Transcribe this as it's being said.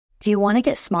Do you want to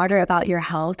get smarter about your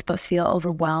health but feel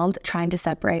overwhelmed trying to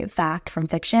separate fact from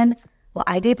fiction? Well,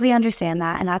 I deeply understand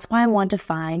that, and that's why I want to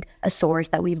find a source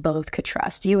that we both could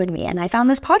trust, you and me, and I found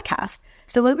this podcast.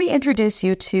 So let me introduce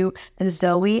you to the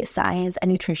Zoe Science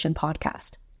and Nutrition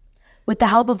podcast. With the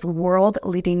help of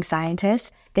world-leading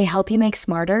scientists, they help you make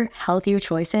smarter, healthier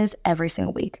choices every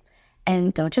single week.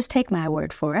 And don't just take my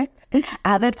word for it.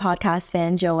 Avid podcast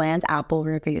fan Joanne's Apple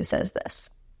review says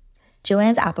this.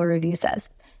 Joanne's Apple review says,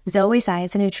 Zoe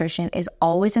Science and Nutrition is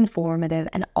always informative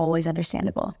and always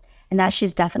understandable, and that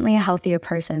she's definitely a healthier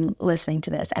person listening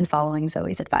to this and following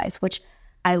Zoe's advice, which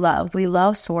I love. We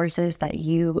love sources that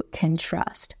you can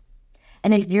trust.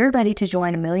 And if you're ready to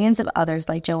join millions of others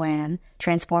like Joanne,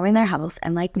 transforming their health,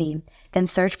 and like me, then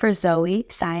search for Zoe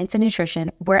Science and Nutrition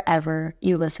wherever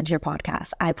you listen to your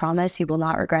podcast. I promise you will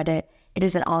not regret it. It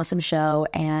is an awesome show,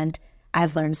 and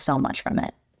I've learned so much from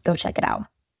it. Go check it out.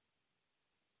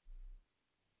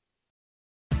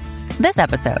 This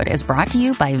episode is brought to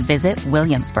you by Visit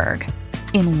Williamsburg.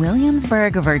 In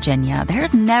Williamsburg, Virginia,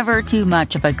 there's never too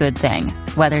much of a good thing.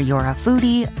 Whether you're a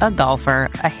foodie, a golfer,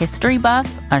 a history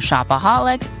buff, a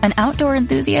shopaholic, an outdoor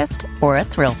enthusiast, or a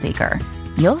thrill seeker,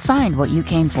 you'll find what you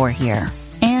came for here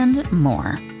and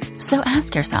more. So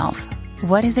ask yourself,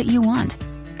 what is it you want?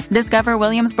 Discover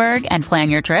Williamsburg and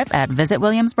plan your trip at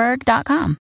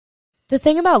visitwilliamsburg.com. The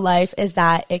thing about life is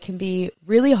that it can be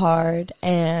really hard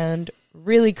and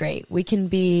really great. We can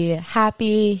be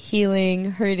happy,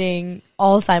 healing, hurting,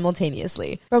 all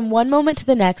simultaneously. From one moment to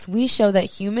the next, we show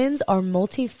that humans are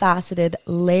multifaceted,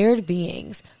 layered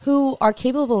beings who are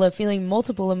capable of feeling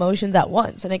multiple emotions at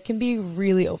once, and it can be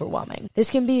really overwhelming.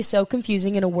 This can be so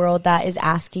confusing in a world that is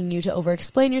asking you to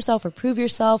over-explain yourself or prove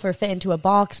yourself or fit into a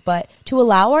box, but to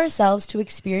allow ourselves to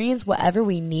experience whatever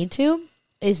we need to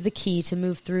is the key to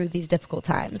move through these difficult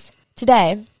times.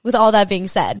 Today, with all that being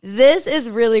said, this is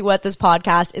really what this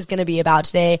podcast is going to be about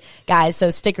today, guys. So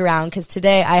stick around because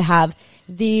today I have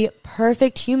the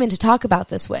perfect human to talk about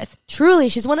this with. Truly,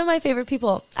 she's one of my favorite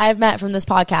people I've met from this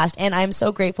podcast, and I'm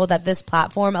so grateful that this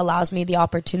platform allows me the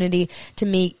opportunity to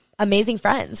meet amazing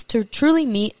friends, to truly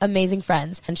meet amazing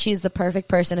friends. And she's the perfect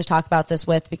person to talk about this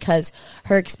with because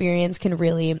her experience can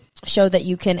really show that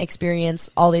you can experience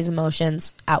all these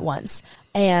emotions at once.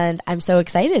 And I'm so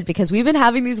excited because we've been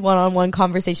having these one-on-one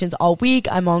conversations all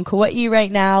week. I'm on Kauai right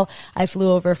now. I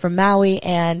flew over from Maui,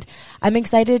 and I'm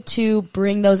excited to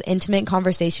bring those intimate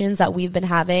conversations that we've been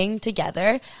having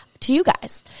together to you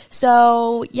guys.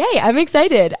 So yay, I'm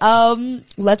excited.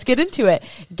 Let's get into it.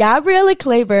 Gabriella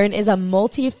Claiborne is a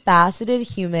multifaceted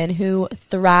human who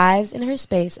thrives in her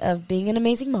space of being an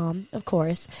amazing mom, of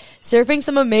course, surfing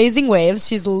some amazing waves.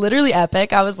 She's literally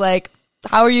epic. I was like,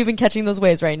 how are you even catching those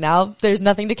waves right now? There's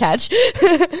nothing to catch.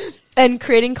 And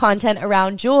creating content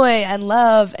around joy and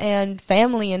love and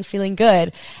family and feeling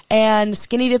good. And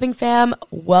Skinny Dipping fam,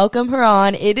 welcome her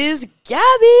on. It is Gabby.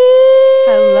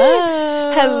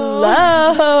 Hello.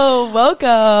 Hello.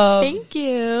 Welcome. Thank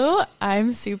you.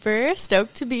 I'm super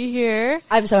stoked to be here.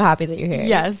 I'm so happy that you're here.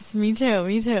 Yes, me too.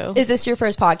 Me too. Is this your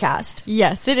first podcast?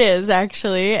 Yes, it is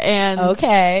actually. And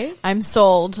okay. I'm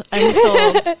sold.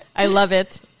 I love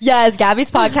it. Yes,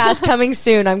 Gabby's podcast coming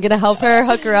soon. I'm going to help her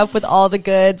hook her up with all the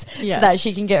goods so that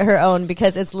she can get her own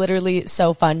because it's literally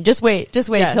so fun. Just wait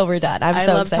till we're done. I'm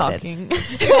so excited.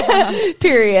 Talking.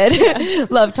 Period. Yeah.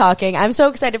 Love talking. I'm so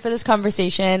excited for this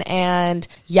conversation. And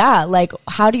yeah, like,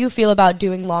 how do you feel about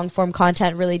doing long form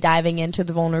content, really diving into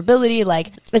the vulnerability? Like,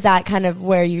 is that kind of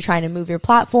where you're trying to move your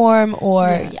platform?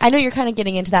 Or I know you're kind of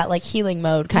getting into that like healing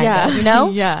mode kind of, you know?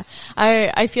 Yeah.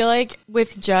 I feel like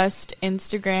with just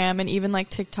Instagram and even like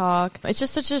TikTok, it's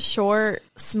just such a short,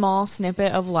 small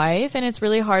snippet of life, and it's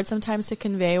really hard sometimes to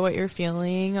convey what you're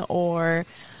feeling or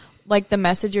like the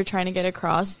message you're trying to get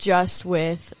across just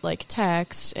with like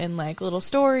text and like little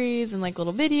stories and like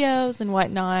little videos and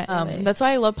whatnot. That's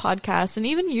why I love podcasts and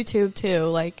even YouTube too.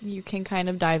 Like you can kind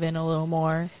of dive in a little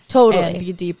more, and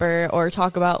be deeper or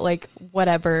talk about like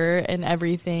whatever and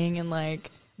everything, and like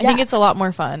I think it's a lot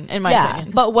more fun, in my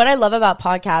opinion. But what I love about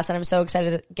podcasts, and I'm so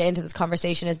excited to get into this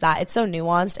conversation, is that it's so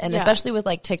nuanced, and especially with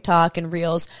like TikTok and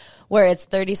Reels, where it's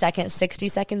 30 seconds, 60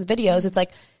 seconds videos, it's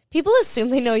like people assume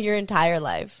they know your entire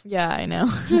life. Yeah, I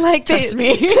know. Like, trust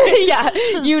me. Yeah,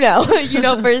 you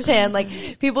know firsthand.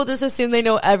 Like, people just assume they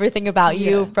know everything about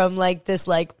you from like this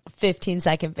like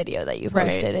 15-second video that you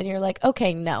posted, and you're like,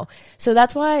 okay, no. So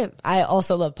that's why I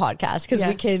also love podcasts, because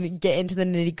we can get into the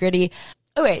nitty gritty.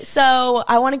 Okay, so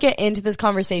I want to get into this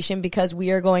conversation because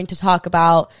we are going to talk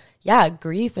about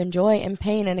grief and joy and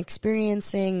pain and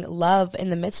experiencing love in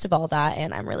the midst of all that.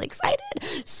 And I'm really excited.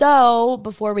 So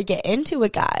before we get into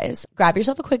it, guys, grab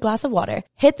yourself a quick glass of water,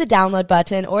 hit the download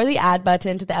button or the add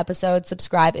button to the episode,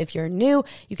 subscribe if you're new.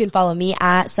 You can follow me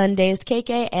at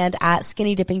SundazedKK and at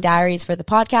Skinny Dipping Diaries for the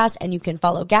podcast. And you can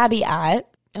follow Gabby at...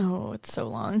 Oh, it's so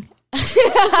long.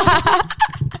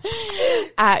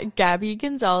 At Gabby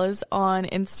Gonzalez on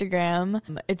Instagram.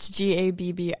 It's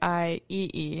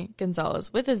GABBIEE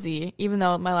Gonzalez with a Z, even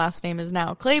though my last name is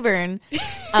now Claiborne.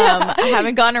 I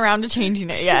haven't gotten around to changing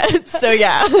it yet. So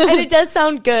yeah. And it does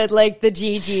sound good, like the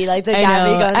Gigi, like the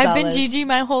Gabby Gonzalez. I've been Gigi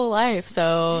my whole life,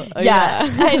 so yeah.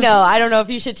 I know. I don't know if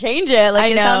you should change it. Like, I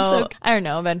it know. sounds so... I don't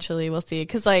know. Eventually we'll see.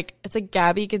 Cause like, it's like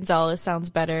Gabby Gonzalez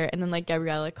sounds better. And then like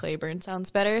Gabriella Claiborne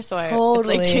sounds better. So it's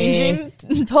like changing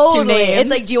two names. It's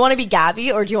like, do you want to be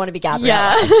Gabby or do you want to be Gabriella?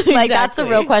 Yeah, like exactly. That's the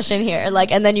real question here.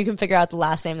 Like, and then you can figure out the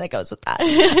last name that goes with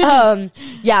that.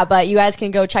 Yeah, but you guys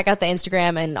can go check out the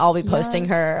Instagram and I'll be posting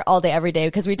her all day, every day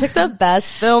because we took the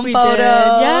best film photos.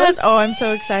 Yes. Oh, I'm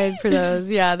so excited for those.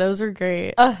 Yeah, those were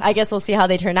great. I guess we'll see how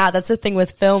they turn out. That's the thing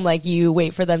with film. Like, you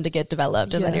wait for them to get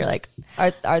developed and then you're like,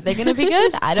 are they going to be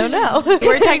good? I don't know.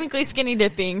 We're technically skinny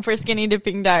dipping for Skinny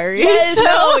Dipping Diaries. Yes,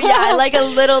 no, yeah, like a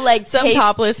little like some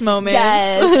topless moments.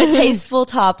 Yes, a tasteful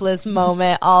topless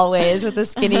moment always with the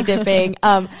skinny dipping.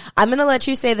 I'm gonna let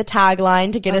you say the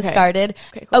tagline to get us started.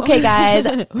 Okay, cool. Okay, guys,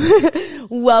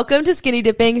 welcome to Skinny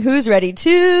Dipping. Who's ready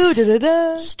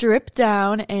to strip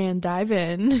down and dive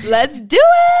in? Let's do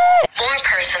it. More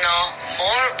personal,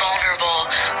 more vulnerable,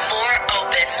 more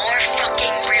open, more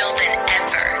fucking real than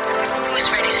ever. Who's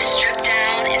ready to strip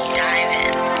down and dive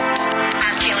in?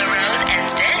 I'm Kayla Rose, and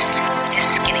this is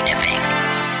Skinny Dipping,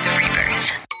 the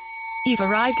rebirth. You've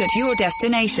arrived at your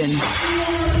destination.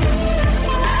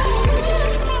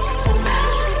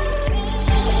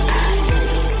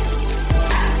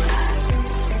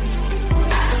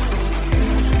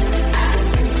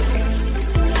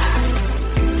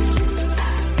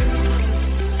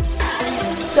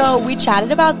 So we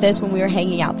chatted about this when we were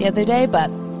hanging out the other day,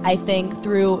 but I think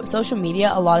through social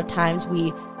media, a lot of times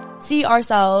we see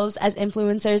ourselves as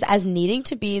influencers as needing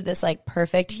to be this like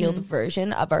perfect healed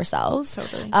version of ourselves.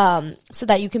 Totally. So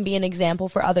that you can be an example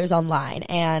for others online.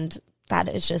 And that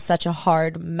is just such a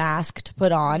hard mask to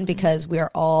put on because we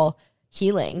are all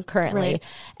healing currently. Right.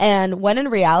 And when in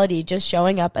reality, just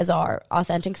showing up as our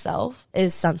authentic self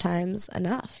is sometimes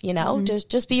enough, you know,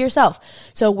 just be yourself.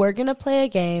 So we're going to play a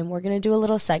game. We're going to do a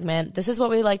little segment. This is what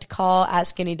we like to call at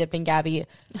Skinny Dipping Gabby,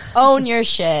 own your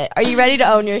shit. Are you ready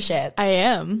to own your shit? I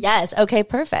am. Yes. Okay,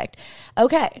 perfect.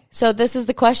 Okay. So this is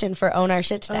the question for own our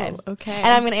shit today. Oh, okay. And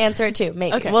I'm going to answer it too.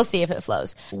 Maybe. Okay. We'll see if it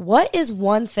flows. What is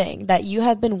one thing that you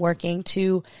have been working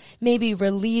to maybe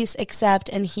release, accept,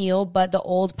 and heal, but the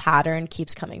old pattern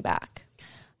keeps coming back?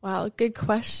 Wow, good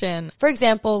question. For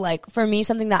example, like for me,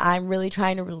 something that I'm really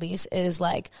trying to release is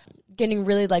like getting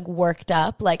really like worked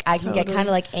up. Like I can get kind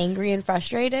of like angry and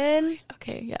frustrated.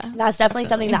 Okay, yeah. That's definitely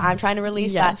something that I'm trying to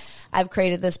release. Yes. That I've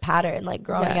created this pattern like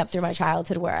growing up through my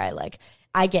childhood where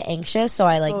I get anxious, so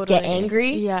I like get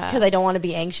angry because I don't want to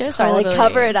be anxious. So I like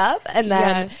cover it up, and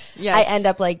then I end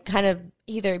up like kind of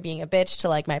either being a bitch to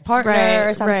like my partner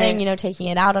or something, you know, taking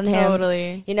it out on him.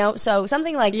 Totally. You know, so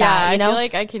something like that, you know? I feel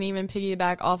like I can even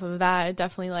piggyback off of that. It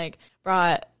definitely like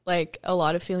brought like a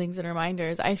lot of feelings and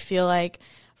reminders. I feel like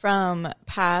from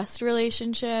past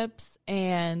relationships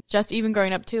and just even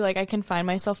growing up too, like I can find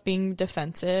myself being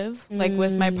defensive, like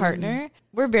with my partner.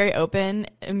 We're very open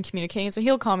in communicating, so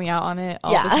he'll call me out on it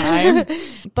all the time.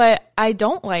 But I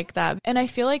don't like that. And I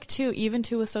feel like too, even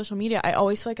too with social media, I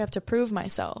always feel like I have to prove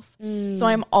myself. So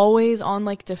I'm always on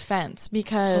like defense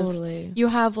because you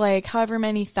have like however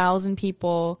many thousand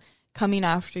people coming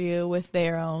after you with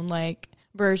their own like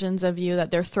versions of you that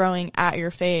they're throwing at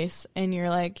your face, and you're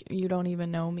like, you don't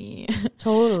even know me.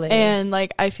 Totally. And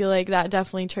like I feel like that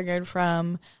definitely triggered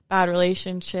from bad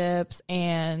relationships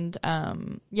and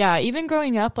even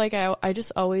growing up, like I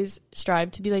just always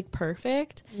strive to be like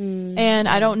perfect. And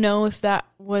I don't know if that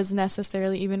was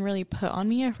necessarily even really put on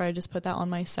me or if I just put that on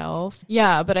myself.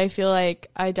 But I feel like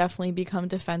I definitely become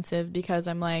defensive because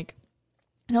I'm like,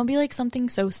 and it'll be like something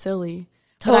so silly.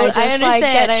 Totally. But I just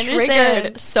I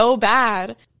triggered so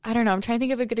bad. I don't know. I'm trying to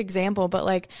think of a good example, but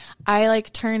like I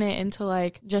like turn it into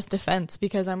like just defense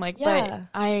because I'm like, but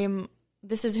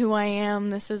this is who I am.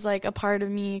 This is like a part of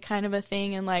me kind of a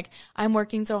thing. And like, I'm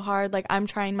working so hard. Like I'm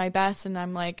trying my best and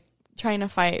I'm like trying to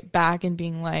fight back and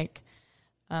being like,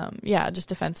 just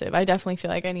defensive. I definitely feel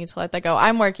like I need to let that go.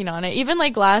 I'm working on it. Even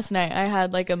like last night, I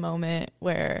had like a moment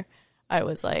where I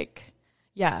was like,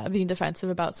 being defensive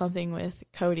about something with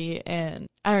Cody. And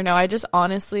I don't know. I just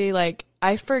honestly like,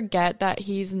 I forget that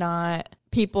he's not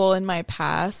people in my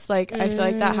past. Like, I feel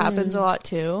like that happens a lot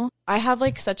too. I have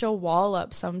like such a wall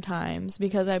up sometimes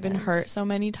because I've been hurt so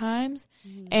many times.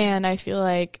 And I feel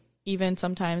like even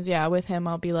sometimes, with him,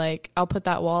 I'll be like, I'll put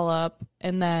that wall up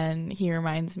and then he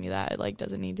reminds me that it like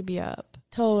doesn't need to be up.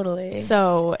 Totally.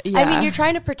 So, I mean, you're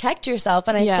trying to protect yourself,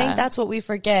 and I think that's what we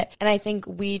forget. And I think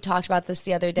we talked about this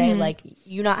the other day, like,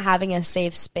 you not having a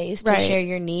safe space to share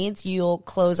your needs, you'll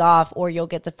close off or you'll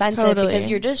get defensive because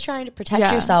you're just trying to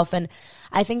protect yourself. And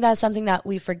I think that's something that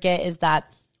we forget, is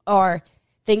that our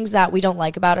things that we don't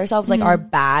like about ourselves, like our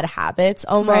bad habits,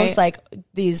 almost like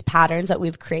these patterns that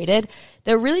we've created,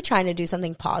 they're really trying to do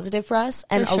something positive for us.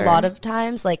 And a lot of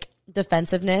times, like,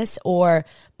 defensiveness or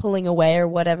pulling away or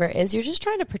whatever it is, you're just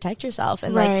trying to protect yourself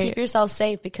and like keep yourself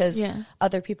safe because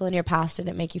other people in your past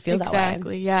didn't make you feel that way.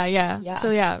 Exactly. Yeah.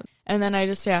 So and then I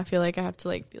just feel like I have to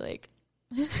like be like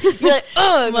you're like,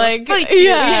 oh, like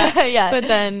yeah. But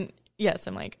then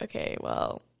I'm like, okay,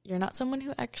 well, you're not someone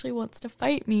who actually wants to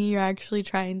fight me. You're actually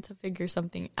trying to figure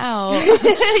something out.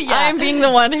 I'm being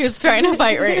the one who's trying to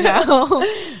fight right now.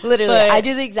 Literally, I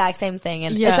do the exact same thing.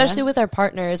 And especially with our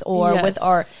partners or with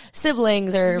our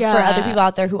siblings or for other people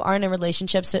out there who aren't in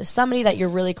relationships, so somebody that you're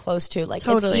really close to, like,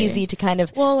 it's easy to kind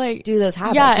of do those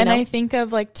habits. Yeah, and I think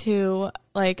of like too,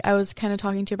 like I was kind of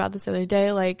talking to you about this the other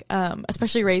day, like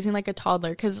especially raising like a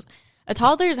toddler, because a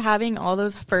toddler is having all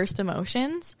those first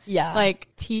emotions. Yeah. Like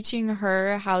teaching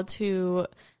her how to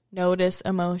notice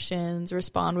emotions,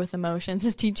 respond with emotions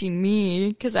is teaching me,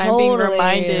 because I'm being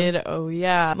reminded,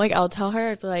 like I'll tell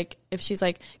her, like, if she's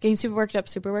like getting super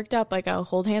worked up, like I'll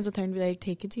hold hands with her and be like,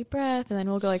 take a deep breath, and then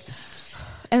we'll go like,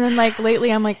 and then like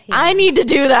lately I'm like, I need to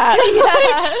do that.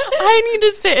 I need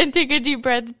to sit and take a deep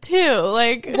breath too.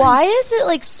 Like, why is it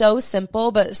like so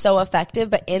simple but so effective,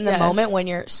 but in the moment when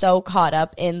you're so caught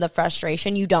up in the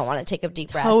frustration, you don't want to take a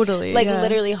deep breath? Totally. Like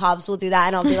literally Hobbs will do that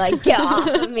and I'll be like, get off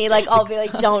of me. Like I'll be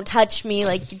like, don't touch me.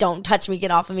 Like, don't touch me.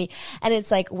 Get off of me. And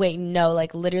it's like, wait, no,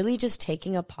 like literally just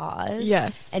taking a pause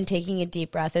and taking a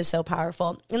deep breath is so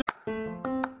powerful.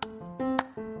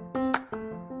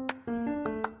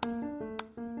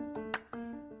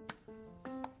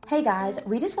 Hey guys,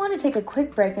 we just want to take a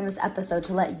quick break in this episode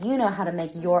to let you know how to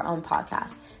make your own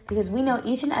podcast, because we know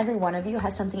each and every one of you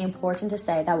has something important to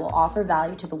say that will offer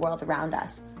value to the world around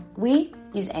us. We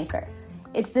use Anchor.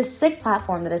 It's this sick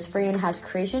platform that is free and has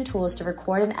creation tools to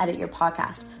record and edit your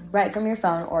podcast right from your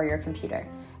phone or your computer.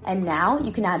 And now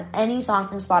you can add any song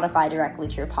from Spotify directly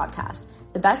to your podcast.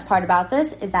 The best part about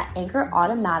this is that Anchor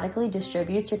automatically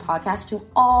distributes your podcast to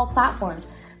all platforms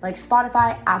like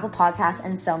Spotify, Apple Podcasts,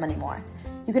 and so many more.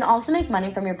 You can also make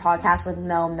money from your podcast with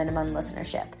no minimum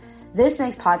listenership. This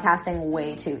makes podcasting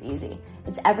way too easy.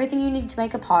 It's everything you need to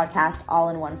make a podcast all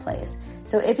in one place.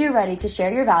 So if you're ready to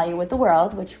share your value with the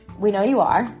world, which we know you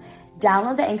are,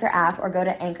 download the Anchor app or go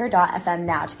to anchor.fm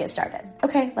now to get started.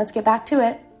 Okay, let's get back to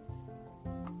it.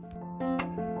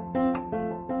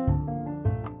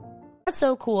 That's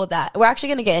so cool that we're actually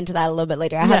going to get into that a little bit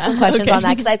later. I have some questions on that,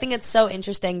 because I think it's so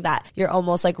interesting that you're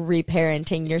almost like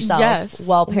reparenting yourself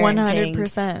while parenting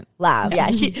 100%. Lav.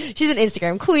 Yeah, she's an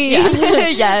Instagram queen.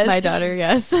 Yes, my daughter.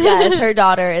 Yes, her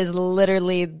daughter is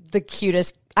literally the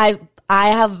cutest. I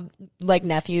have like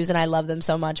nephews and I love them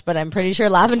so much, but I'm pretty sure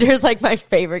Lavender is like my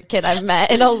favorite kid I've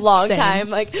met in a long time.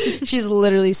 Like, she's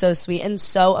literally so sweet and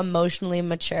so emotionally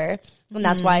mature. And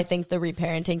that's why I think the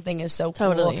reparenting thing is so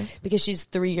cool, because she's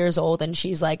 3 years old and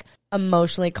she's like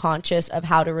emotionally conscious of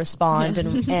how to respond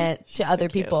and to other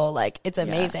people. Like, it's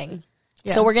amazing.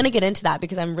 Yeah. So we're going to get into that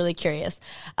because I'm really curious.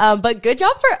 But good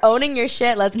job for owning your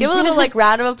shit. Let's give a little like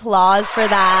round of applause for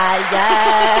that.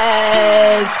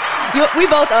 Yes. We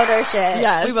both own our shit.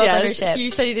 Yes, we both own our shit.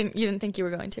 You said you didn't think you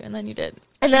were going to, and then you did.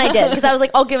 And then I did, because I was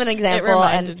like, I'll give an example. It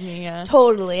reminded me,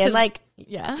 Totally. And like,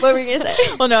 what were you going to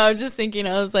say? Well, no, I was just thinking,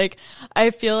 I was like, I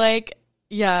feel like,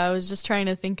 I was just trying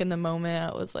to think in the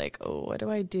moment. I was like, oh, what do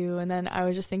I do? And then I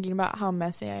was just thinking about how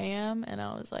messy I am. And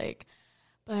I was like,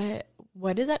 but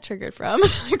what is that triggered from?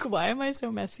 Like, why am I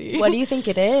so messy? What do you think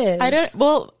it is? I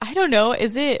don't know.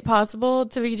 Is it possible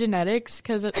to be genetics?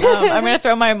 Because I'm going to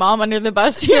throw my mom under the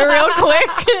bus here real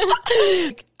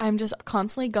quick. I'm just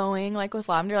constantly going, like, with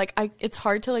Lavender. Like, it's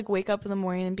hard to, like, wake up in the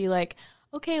morning and be like,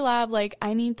 okay, Lab, like,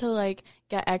 I need to, like,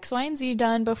 get X, Y, and Z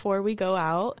done before we go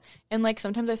out. And, like,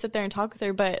 sometimes I sit there and talk with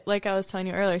her, but, like I was telling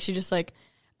you earlier, she just, like,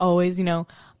 always,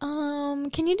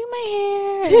 can you do my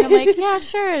hair? And I'm like, yeah,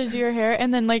 sure, do your hair.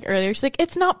 And then, like, earlier, she's like,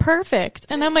 it's not perfect.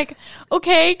 And I'm like,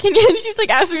 okay, can you? And she's, like,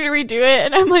 asking me to redo it.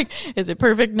 And I'm like, is it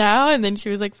perfect now? And then she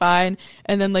was like, fine.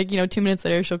 And then, like, 2 minutes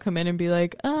later, she'll come in and be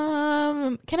like, can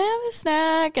I have a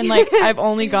snack? And, like, I've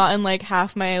only gotten, like,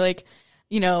 half my, like,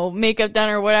 makeup done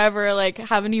or whatever, like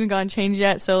haven't even gotten changed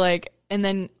yet. So like, and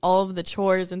then all of the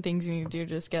chores and things you need to do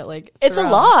just get like it's thrown.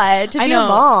 a lot to be a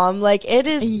mom. Like it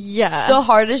is the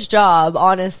hardest job,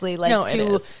 honestly, like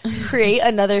to create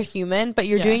another human, but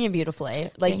you're doing it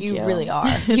beautifully. Like you really are.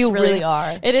 You really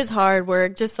are. It is hard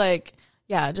work. Just like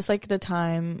the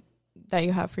time that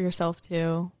you have for yourself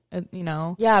too.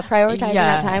 Prioritizing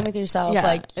that time with yourself. Yeah,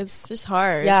 like it's just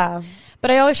hard. Yeah. But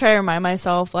I always try to remind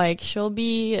myself, like, she'll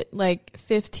be like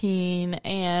 15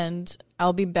 and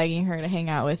I'll be begging her to hang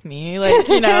out with me. Like,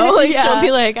 she'll be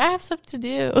like, I have stuff to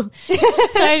do. So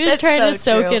I just try to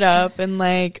soak it up. And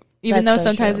like, even though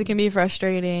sometimes it can be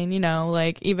frustrating,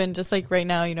 like even just like right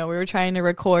now, we were trying to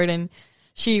record and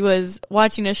she was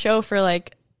watching a show for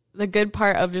like the good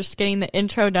part of just getting the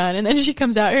intro done. And then she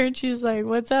comes out here and she's like,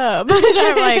 what's up? And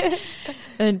I'm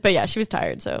like, but yeah, she was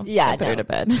tired. So I put her to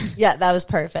bed. Yeah, that was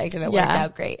perfect. And it worked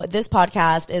out great. But this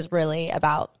podcast is really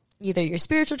about either your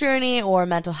spiritual journey or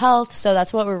mental health. So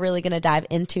that's what we're really going to dive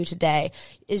into today,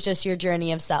 is just your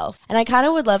journey of self. And I kind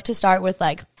of would love to start with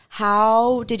like,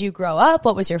 how did you grow up?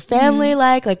 What was your family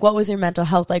like? Like, what was your mental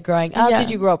health like growing up? Did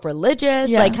you grow up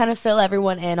religious? Like, kind of fill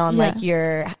everyone in on like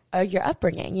your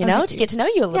upbringing, to get to know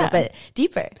you a little bit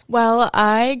deeper. Well,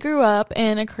 I grew up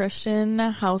in a Christian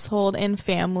household and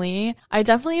family. I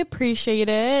definitely appreciate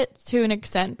it to an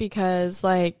extent because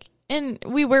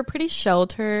we were pretty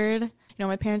sheltered.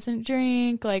 My parents didn't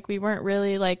drink. Like, we weren't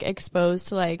really like exposed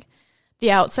to like the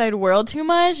outside world too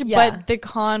much. But the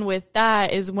con with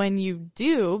that is when you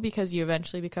do, because you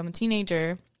eventually become a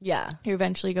teenager. Yeah. You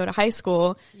eventually go to high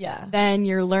school. Yeah. Then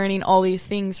you're learning all these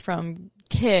things from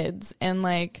kids and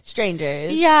like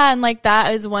strangers. Yeah. And like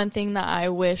that is one thing that I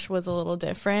wish was a little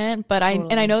different. But I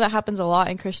know that happens a lot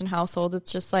in Christian households.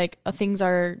 It's just like things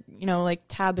are, like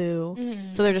taboo.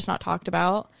 Mm-hmm. So they're just not talked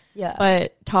about. Yeah.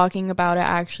 But talking about it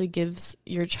actually gives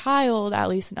your child at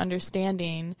least an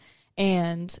understanding,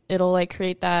 and it'll like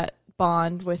create that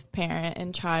bond with parent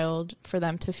and child for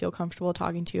them to feel comfortable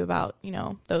talking to you about,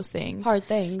 those things. Hard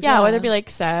things. Yeah, whether it be like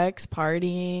sex,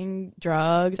 partying,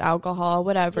 drugs, alcohol,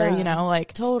 whatever,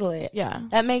 like. Totally. Yeah.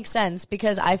 That makes sense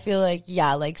because I feel like,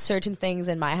 like certain things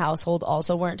in my household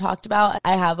also weren't talked about.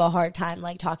 I have a hard time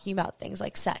like talking about things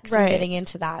like sex and getting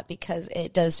into that because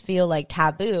it does feel like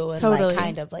taboo and like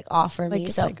kind of like off for me.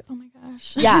 So, like, oh my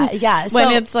gosh. Yeah. So,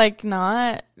 when it's like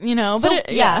not, but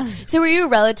So were you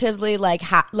relatively like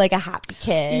a happy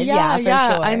kid? Yeah, for sure.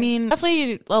 I mean,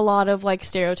 definitely a lot of like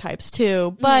stereotypes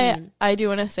too, but I do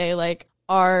want to say like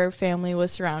our family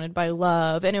was surrounded by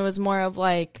love, and it was more of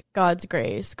like God's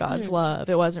grace, God's love.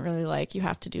 It wasn't really like you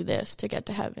have to do this to get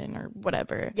to heaven or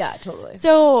whatever. Yeah, totally.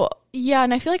 So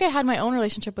and I feel like I had my own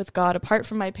relationship with God apart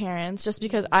from my parents, just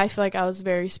because I feel like I was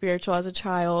very spiritual as a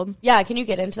child. Yeah, can you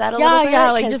get into that a little bit?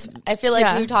 Yeah, like just I feel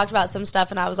like you talked about some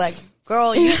stuff, and I was like,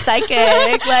 girl, you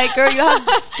psychic. Like, girl, you have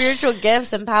spiritual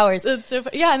gifts and powers. And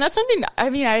that's something,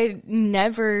 I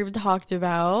never talked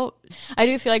about. I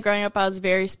do feel like growing up I was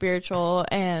very spiritual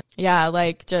and,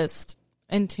 like, just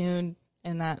in tune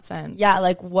in that sense. Yeah,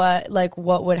 like what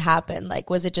would happen? Like,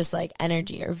 was it just, like,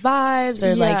 energy or vibes?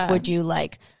 Or, like, would you,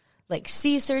 like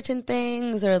see certain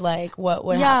things? Or, like, what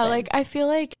would happen? Yeah, like, I feel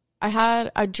like I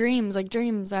had dreams.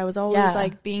 I was always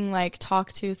like being like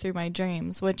talked to through my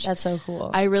dreams, which that's so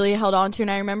cool. I really held on to. And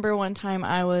I remember one time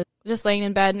I was just laying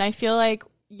in bed, and I feel like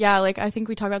like I think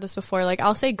we talked about this before. Like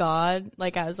I'll say God,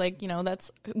 like as like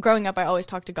that's growing up. I always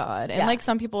talk to God, and like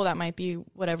some people that might be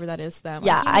whatever that is to them.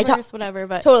 Yeah, like, universe, whatever.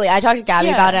 But totally, I talked to Gabby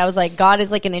about it. I was like, God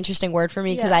is like an interesting word for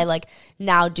me because I like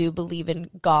now do believe in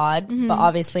God, but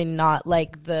obviously not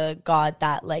like the God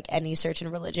that like any certain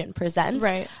religion presents,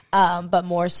 right? But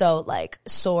more so like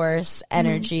source,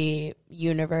 energy,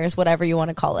 universe, whatever you want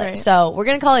to call it. Right. So we're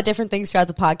going to call it different things throughout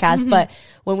the podcast, but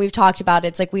when we've talked about it,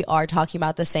 it's like we are talking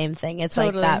about the same thing. It's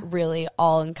like that really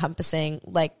all-encompassing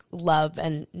like love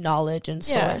and knowledge and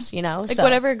source, like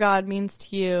whatever God means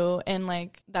to you, and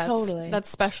like that's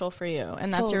special for you,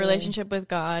 and that's your relationship with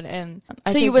God. And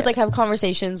so you would like have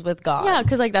conversations with God. Yeah,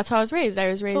 because like that's how I was raised.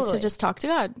 I was raised to just talk to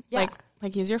God. Like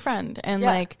he's your friend, and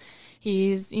like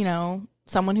he's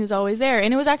someone who's always there.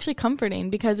 And it was actually comforting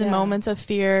because in moments of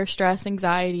fear, stress,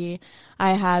 anxiety,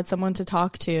 I had someone to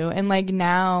talk to. And like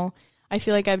now I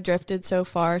feel like I've drifted so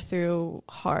far through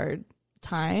hard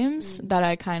times that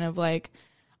I kind of like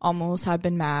almost have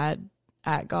been mad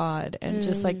at God and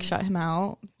just like shut him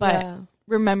out. But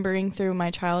remembering through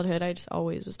my childhood, I just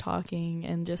always was talking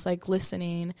and just like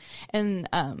listening. And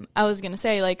I was gonna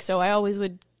say like, so I always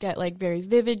would get like very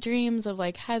vivid dreams of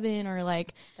like heaven or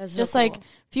like just like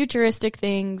futuristic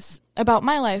things about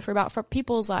my life or about for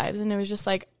people's lives, and it was just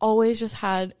like always just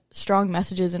had strong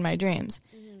messages in my dreams.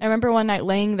 I remember one night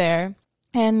laying there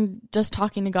and just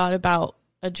talking to God about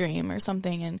a dream or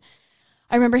something. And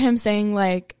I remember him saying,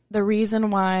 like, the reason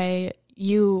why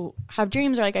you have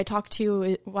dreams, or like I talk to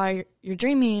you why you're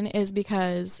dreaming, is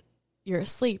because you're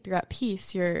asleep, you're at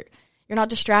peace, you're not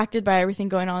distracted by everything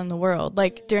going on in the world.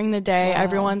 Like during the day,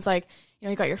 everyone's like, you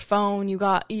know, you got your phone,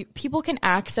 people can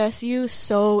access you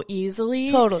so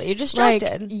easily. Totally. You're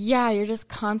distracted. Like, yeah, you're just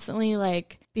constantly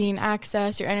like being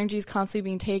accessed. Your energy is constantly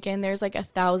being taken. There's like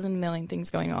 1,000 million things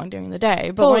going on during the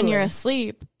day. But when you're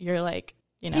asleep, you're like,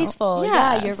 you know, peaceful.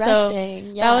 Yeah, you're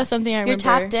resting. That was something I remember. You're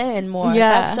tapped in more.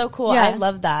 Yeah. That's so cool. Yeah. I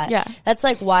love that. Yeah. That's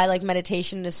like why like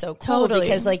meditation is so cool. Totally.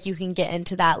 Because like you can get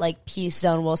into that like peace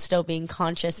zone while still being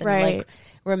conscious and Right. like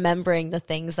remembering the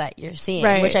things that you're seeing,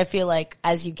 Right. which I feel like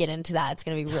as you get into that, it's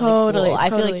going to be really Totally, cool. I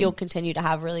feel like totally. you'll continue to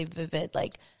have really vivid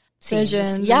like scenes.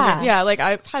 Visions. Yeah. Yeah. Like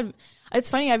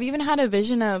it's funny. I've even had a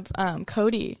vision of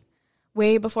Cody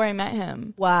way before I met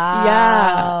him. Wow.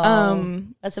 Yeah.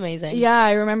 That's amazing. Yeah,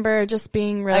 I remember just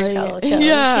being I really just got a little chills.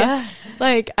 yeah.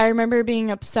 Like I remember being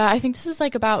upset. I think this was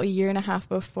like about a year and a half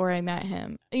before I met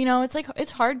him. You know, it's like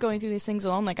it's hard going through these things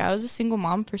alone. Like I was a single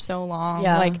mom for so long.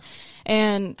 Yeah. Like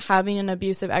and having an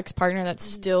abusive ex-partner that's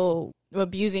still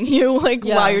abusing you like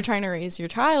Yeah. while you're trying to raise your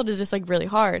child is just like really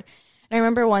hard. And I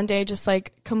remember one day just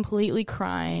like completely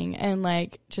crying and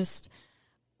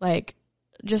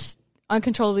just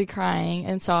uncontrollably crying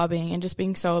and sobbing and just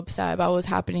being so upset about what was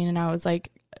happening. And I was like,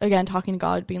 again, talking to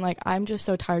God, being like, I'm just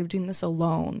so tired of doing this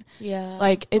alone. Yeah.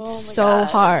 Like, it's Oh my so God.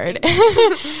 hard.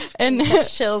 And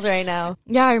That's chills right now.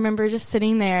 yeah, I remember just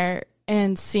sitting there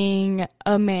and seeing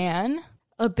a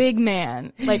big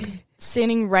man, like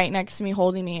sitting right next to me,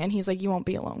 holding me. And he's like, you won't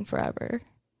be alone forever.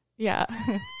 Yeah.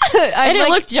 And it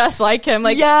looked just like him.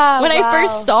 Like, Yeah, when I wow.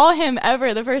 first saw him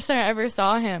the first time I ever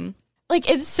saw him, like,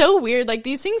 it's so weird. Like,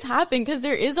 these things happen because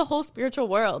there is a whole spiritual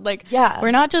world. Like, Yeah.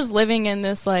 we're not just living in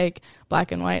this, like,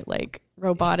 black and white, like,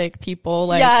 robotic people.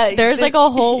 Like, Yeah, there's, like, a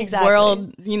whole exactly.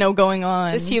 world, you know, going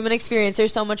on. This human experience,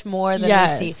 there's so much more than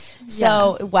Yes. we see.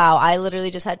 So, wow, I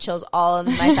literally just had chills all on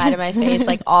my side of my face,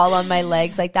 like all on my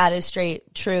legs. Like that is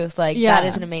straight truth. Like Yeah. that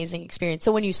is an amazing experience.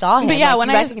 So when you saw him, But yeah, like,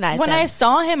 you recognized when him. I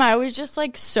saw him, I was just,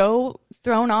 like, so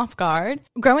thrown off guard.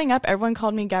 Growing up, everyone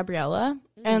called me Gabriella.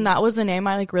 And that was the name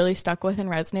I like really stuck with and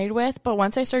resonated with. But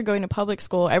once I started going to public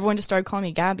school, everyone just started calling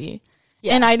me Gabby.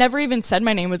 Yeah. And I never even said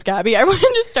my name was Gabby. Everyone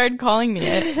just started calling me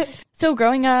it. So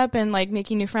growing up and like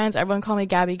making new friends, everyone called me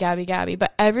Gabby, Gabby, Gabby.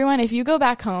 But everyone, if you go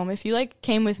back home, if you like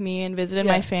came with me and visited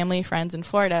my family, friends in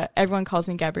Florida, everyone calls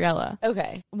me Gabriella.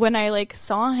 Okay. When I like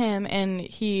saw him and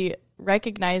he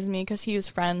recognized me because he was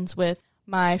friends with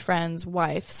my friend's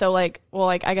wife. So like, well,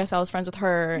 like I guess I was friends with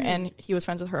her and he was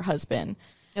friends with her husband.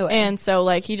 Okay. And so,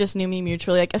 like, he just knew me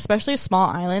mutually, like, especially a small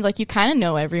island. Like, you kind of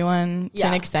know everyone to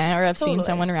an Yeah. extent or have seen Totally.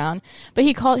 someone around. But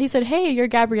he said, hey, you're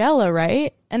Gabriella,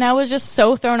 right? And I was just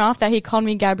so thrown off that he called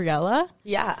me Gabriella.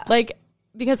 Yeah. Like,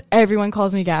 because everyone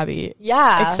calls me Gabby.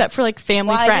 Yeah. Except for, like,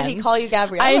 family Why friends. did he call you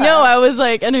Gabriella? I know. I was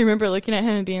like, and I remember looking at him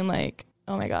and being like,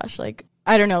 oh my gosh, like,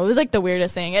 I don't know. It was like the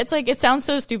weirdest thing. It's like, it sounds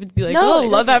so stupid to be like, No, oh, it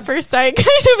love at first sight kind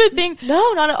of a thing.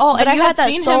 No, not at all. But And I you had had that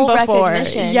seen soul him before.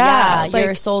 recognition. Yeah, your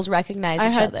like, souls recognize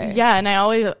each other. Yeah, and I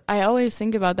always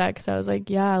think about that because I was like,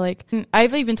 yeah, like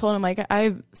I've even told him like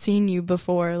I've seen you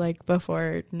before, like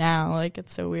before now, like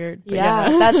it's so weird. But Yeah,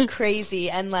 that's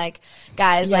crazy. And like,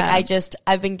 guys, Yeah. like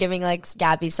I've been giving like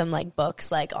Gabby some like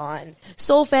books like on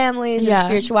soul families Yeah. and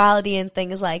spirituality and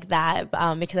things like that,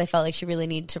 because I felt like she really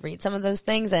needed to read some of those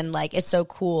things. And like, it's so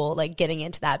cool, like getting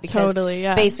into that because Totally,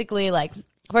 yeah. basically like,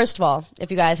 first of all, if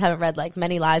you guys haven't read like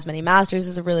Many Lives, Many Masters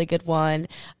is a really good one.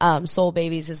 Soul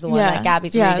Babies is the one Yeah. that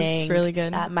Gabby's Yeah, reading. it's really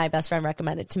good. My best friend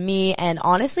recommended to me. And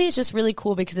honestly, it's just really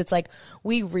cool because it's like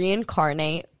we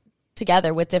reincarnate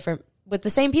together with the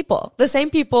same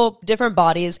people, different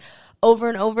bodies over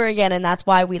and over again. And that's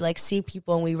why we like see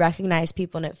people and we recognize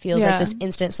people and it feels Yeah. like this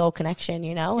instant soul connection,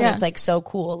 you know? And Yeah. it's like so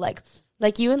cool. Like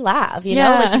you and Lav, you know,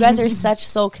 Yeah. like you guys are such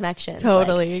soul connections.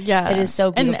 Totally, Like, yeah. it is so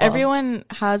beautiful. And everyone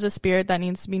has a spirit that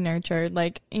needs to be nurtured,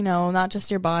 like, you know, not just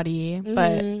your body,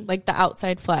 but like the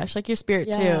outside flesh, like your spirit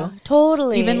too.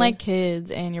 Totally. Even like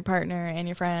kids and your partner and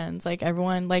your friends, like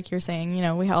everyone, like you're saying, you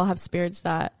know, we all have spirits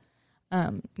that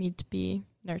need to be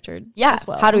nurtured. yeah. as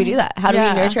well. How do we do that? How do we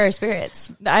Yeah. nurture our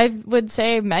spirits? I would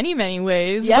say many, many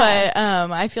ways, Yeah.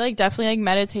 but I feel like definitely like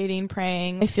meditating,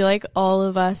 praying. I feel like all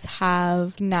of us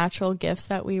have natural gifts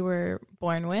that we were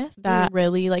born with that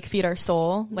really like feed our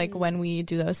soul, like when we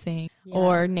do those things.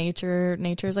 Or nature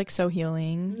is like so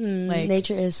healing. Like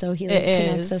Nature is so healing. it It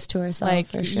connects is. us to ourselves. like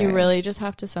for sure. you really just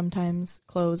have to sometimes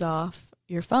close off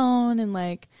your phone and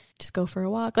like just go for a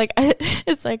walk. Like,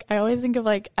 it's like, I always think of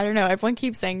like, I don't know, everyone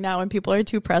keeps saying now when people are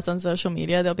too pressed on social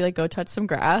media, they'll be like, go touch some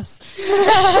grass.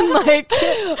 I'm like,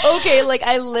 okay, like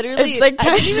I literally, It's like,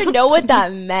 I didn't even know what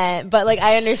that meant, but like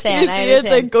I understand. You see, I understand.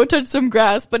 it's like, go touch some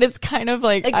grass, but it's kind of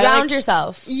like, like I ground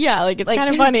yourself. Yeah, like it's Like- kind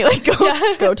of funny. Like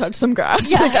go touch some grass.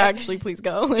 Yeah. Like actually, please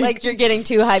go. Like you're getting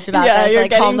too hyped about Yeah, this. you're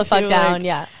Like calm getting the fuck too, down. like,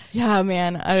 Yeah. Yeah,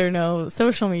 man. I don't know.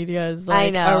 Social media is I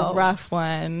like know. a rough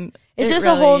one. It's It just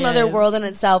really a whole nother is. world in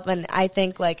itself. And I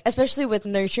think like, especially with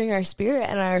nurturing our spirit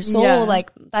and our soul, Yeah.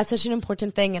 like that's such an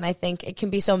important thing. And I think it can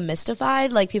be so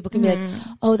mystified. Like people can be like,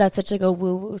 oh, that's such like a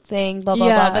woo woo thing, blah, blah,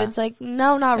 Yeah. blah. But it's like,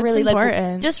 no, not It's really. Like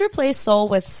important. just replace soul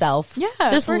with self. Yeah,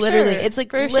 Just for literally. sure. It's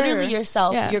like For literally sure.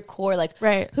 yourself, Yeah. your core. Like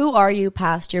Right. who are you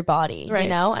past your body, you Right.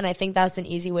 know? And I think that's an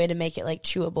easy way to make it like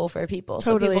chewable for people.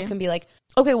 So Totally. people can be like,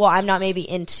 okay, well, I'm not maybe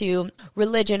into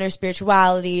religion or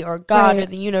spirituality or God Right. or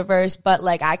the universe, but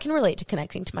like I can relate to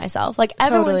connecting to myself. Like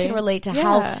everyone Totally. can relate to Yeah.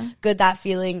 how good that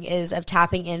feeling is of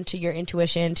tapping into your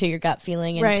intuition, to your gut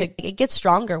feeling, and Right. it gets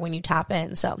stronger when you tap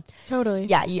in. So Totally.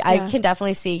 yeah, I can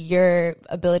definitely see your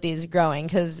abilities growing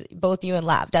because both you and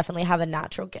Lav definitely have a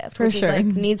natural gift, For which sure. is like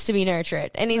needs to be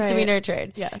nurtured. It needs to be Right.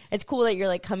 nurtured. Yes. It's cool that you're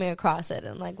like coming across it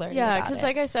and like learning. Yeah, about because it.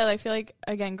 like I said, I feel like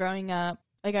again growing up,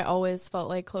 like I always felt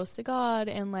like close to God,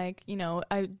 and like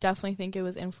I definitely think it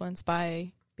was influenced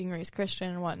by being raised Christian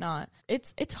and whatnot.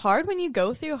 It's hard when you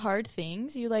go through hard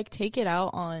things. You like take it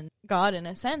out on God in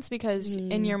a sense because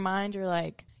in your mind you're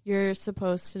like, you're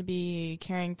supposed to be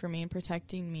caring for me and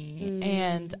protecting me.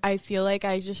 And I feel like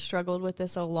I just struggled with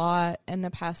this a lot in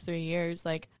the past 3 years,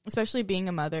 like especially being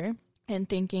a mother. And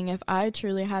thinking if I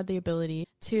truly had the ability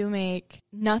to make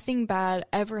nothing bad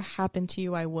ever happen to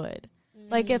you, I would.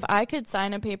 Like if I could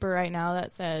sign a paper right now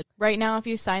that said, right now if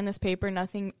you sign this paper,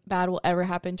 nothing bad will ever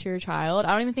happen to your child,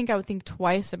 I don't even think I would think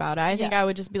twice about it. I think I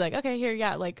would just be like, okay, here,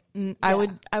 yeah, like I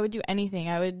would do anything.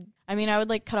 I would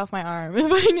like cut off my arm if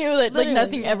I knew that like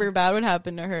nothing ever bad would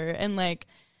happen to her. And like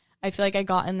I feel like I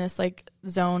got in this like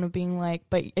zone of being like,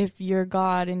 but if you're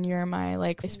God and you're my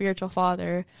like spiritual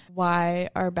father, why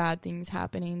are bad things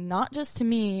happening? Not just to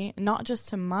me, not just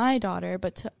to my daughter,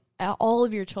 but to all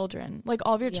of your children. Like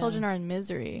all of your children are in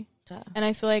misery. And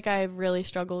I feel like I've really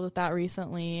struggled with that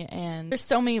recently, and there's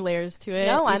so many layers to it.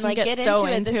 No, You I'm can like, get so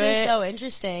into it. This is so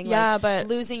interesting. Yeah, like, but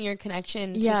losing your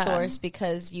connection to Yeah. source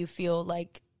because you feel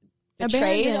like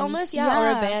betrayed abandoned. almost, or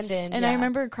abandoned. And yeah. I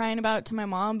remember crying about it to my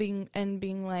mom,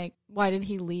 being like, why did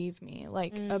he leave me?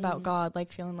 Like about God,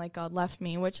 like feeling like God left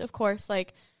me, which of course,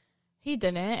 like he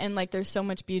didn't. And like there's so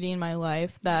much beauty in my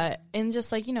life that, and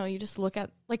just like, you just look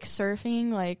at like surfing,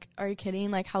 like, are you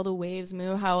kidding? Like how the waves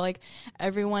move, how like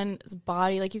everyone's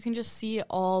body, like you can just see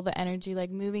all the energy like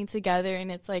moving together,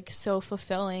 and it's like so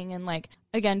fulfilling. And like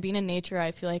again, being in nature,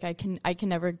 I feel like I can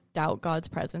never doubt God's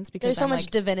presence because There's so I'm, much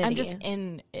like, divinity. I'm just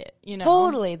in it,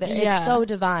 Totally. Yeah. It's so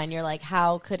divine. You're like,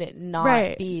 how could it not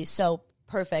Right. be so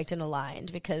perfect and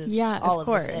aligned? Because Yeah, all of of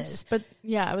course. this is. But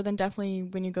then definitely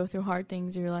when you go through hard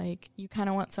things, you're like, you kind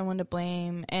of want someone to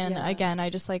blame. And again, I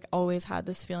just like always had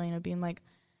this feeling of being like,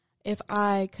 if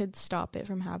I could stop it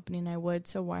from happening, I would.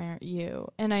 So why aren't you?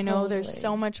 And I know there's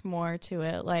so much more to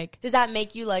it. Like, Does that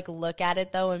make you like look at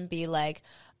it though and be like,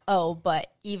 oh,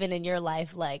 but even in your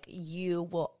life, like you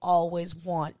will always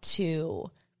want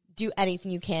to do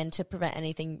anything you can to prevent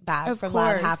anything bad Of from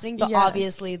course, happening, but yes.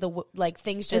 obviously like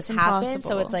things just It's happen, so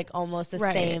impossible. it's like almost the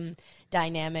Right. same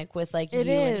dynamic with like it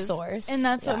you and is. source. And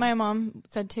that's Yeah. what my mom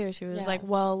said too. She was Yeah. like,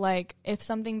 well, like if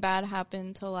something bad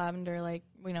happened to Lavender, like,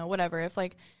 whatever, if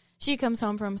like she comes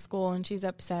home from school and she's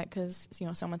upset because,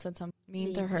 someone said something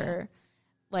mean to her,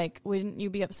 like, wouldn't you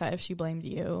be upset if she blamed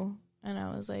you? And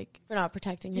I was like, for not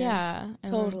protecting her. yeah. And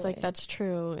it's Totally. like, that's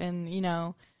true. And,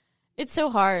 it's so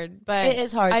hard, but It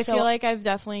is hard. I So- feel like I've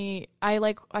definitely, I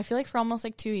feel like for almost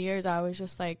like 2 years, I was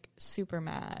just like super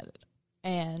mad.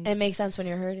 And It makes sense when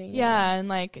you're hurting. yeah, and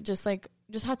like just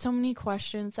had so many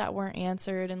questions that weren't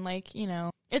answered, and like,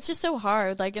 it's just so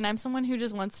hard. Like, and I'm someone who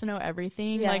just wants to know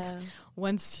everything, like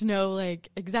wants to know like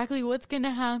exactly what's gonna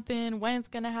happen, when it's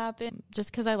gonna happen, just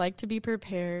because I like to be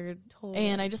prepared. Totally.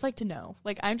 And I just like to know.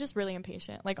 Like, I'm just really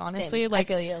impatient. Like, honestly, Same.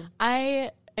 like I feel you.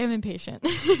 I am impatient.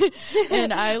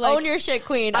 And I like Own your shit,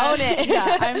 queen. Own it.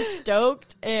 yeah, I'm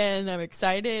stoked and I'm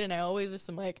excited, and I always just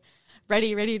am like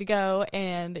ready to go.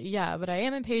 And yeah, but I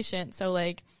am impatient. So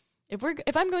like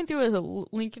if I'm going through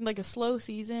a slow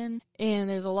season and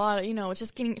there's a lot of,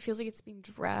 it feels like it's being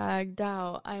dragged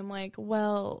out, I'm like,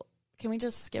 well, can we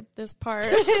just skip this part?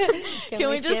 Can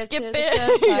we just skip to it?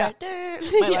 the good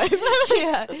part? My life.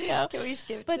 Yeah. Yeah. Can we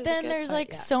skip? But to then the good there's part?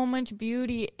 like so much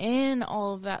beauty in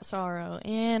all of that sorrow,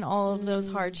 in all of those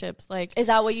hardships. Like, Is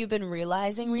that what you've been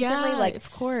realizing recently? yeah, Like, of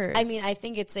course. I mean, I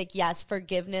think it's like, yes,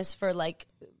 forgiveness for like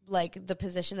the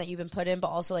position that you've been put in, but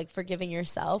also like forgiving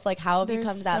yourself. Like, how have you There's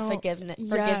come to that so-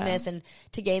 forgiveness and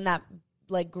to gain that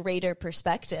like greater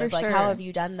perspective? For like, sure. how have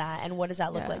you done that, and what does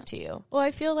that look Yeah. like to you? Well,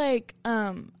 I feel like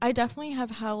I definitely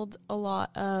have held a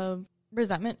lot of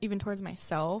resentment even towards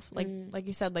myself. Like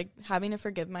you said, like having to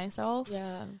forgive myself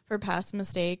for past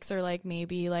mistakes, or like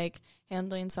maybe like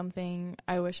handling something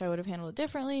I wish I would have handled it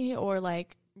differently, or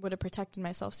like would have protected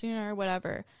myself sooner or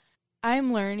whatever.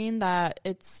 I'm learning that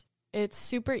it's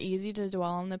super easy to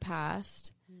dwell on the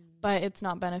past, but it's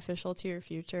not beneficial to your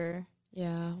future.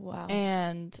 Yeah. Wow.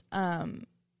 And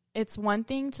it's one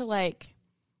thing to like,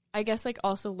 I guess like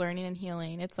also learning and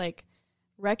healing. It's like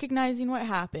recognizing what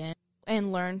happened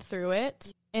and learn through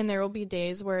it. And there will be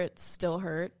days where it still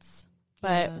hurts,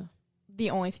 but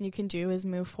the only thing you can do is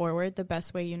move forward the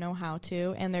best way you know how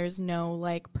to. And there's no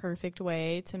like perfect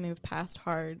way to move past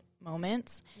hard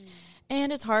moments.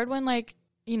 And it's hard when like,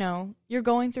 you know, you're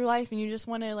going through life and you just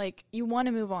want to like, you want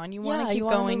to move on. You want to keep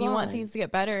going. You want things to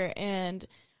get better. And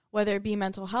whether it be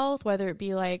mental health, whether it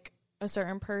be like a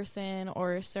certain person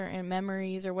or certain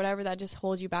memories or whatever that just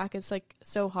holds you back, it's like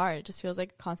so hard. It just feels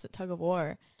like a constant tug of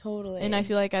war. Totally. And I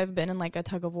feel like I've been in like a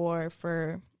tug of war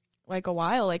for like a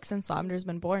while, like since Lavender's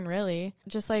been born, really.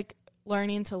 Just like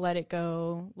learning to let it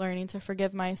go, learning to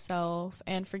forgive myself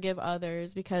and forgive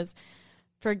others, because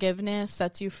forgiveness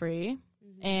sets you free.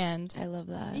 And I love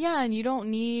that. yeah, and you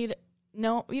don't need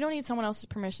someone else's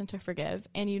permission to forgive,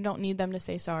 and you don't need them to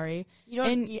say sorry. You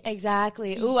don't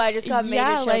exactly. Ooh, I just got major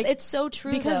chills. like, It's so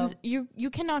true, because though. you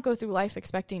cannot go through life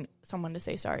expecting someone to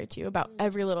say sorry to you about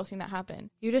every little thing that happened.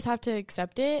 You just have to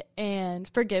accept it and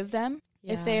forgive them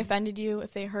if they offended you,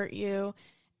 if they hurt you,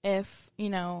 if you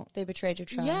know They betrayed your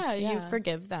trust. Yeah, you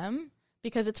forgive them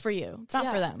because it's for you. It's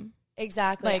not for them.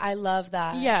 Exactly. Like, I love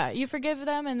that. Yeah, you forgive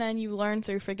them, and then you learn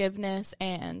through forgiveness.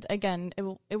 And again,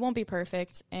 it won't be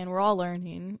perfect, and we're all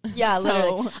learning. Yeah, So,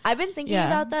 literally. I've been thinking yeah.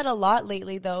 about that a lot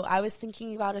lately, though. I was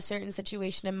thinking about a certain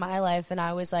situation in my life, and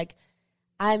I was like,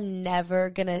 I'm never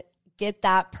going to get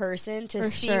that person to For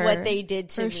see sure. what they did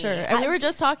to For me. sure. And we were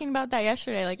just talking about that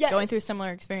yesterday, like Yes. going through a similar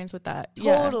experience with that.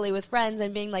 Totally, with friends,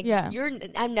 and being like, Yeah.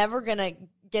 I'm never going to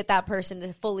get that person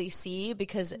to fully see,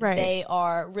 because Right. they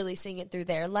are really seeing it through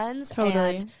their lens.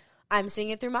 Totally. And I'm seeing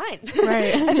it through mine.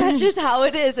 Right. And that's just how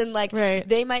it is. And like, Right.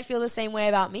 they might feel the same way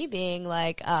about me, being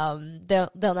like, they'll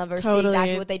never see Totally.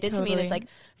 exactly what they did to me. And Totally. it's like,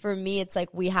 for me, it's like,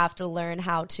 we have to learn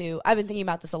how to, I've been thinking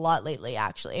about this a lot lately,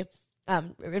 actually,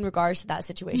 in regards to that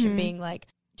situation, Mm-hmm. being like,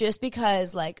 just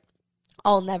because like,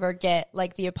 I'll never get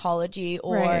like the apology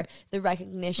or Right. the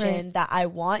recognition Right. that I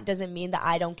want, doesn't mean that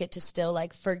I don't get to still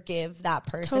like forgive that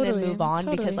person Totally. and move on,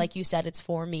 because Totally. like you said, it's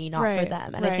for me, not for Right.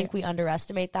 them. And I Right. think we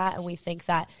underestimate that, and we think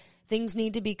that things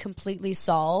need to be completely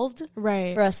solved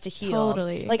Right. for us to heal.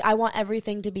 Totally. Like, I want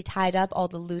everything to be tied up, all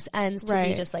the loose ends to be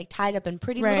Right. just like tied up in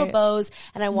pretty Right. little bows,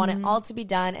 and I want it all to be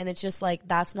done. And it's just like,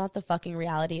 that's not the fucking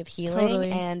reality of healing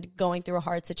Totally. and going through a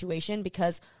hard situation,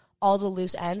 because all the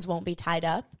loose ends won't be tied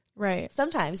up Right.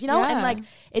 sometimes, you know. Yeah. And like,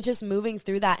 it's just moving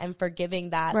through that and forgiving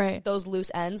that Right. those loose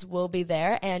ends will be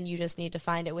there, and you just need to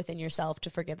find it within yourself to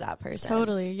forgive that person.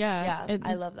 Totally. Yeah. Yeah,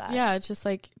 I love that. Yeah. It's just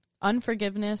like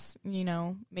unforgiveness, you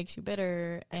know, makes you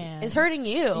bitter, and It's hurting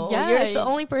you. Yeah. It's the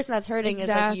only person that's hurting is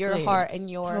like your Exactly. heart and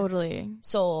your Totally.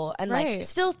 soul. And like, Right.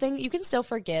 still you can still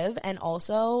forgive, and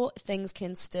also things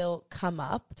can still come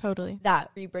up Totally.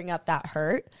 that you bring up that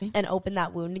hurt and open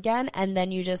that wound again, and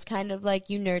then you just kind of like,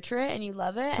 you nurture it and you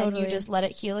love it, and Totally. you just let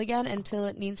it heal again until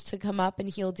it needs to come up and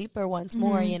heal deeper once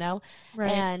more, you know.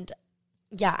 Right. And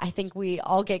yeah, I think we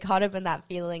all get caught up in that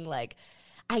feeling like,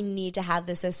 I need to have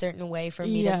this a certain way for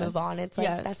me to Yes. move on. It's like,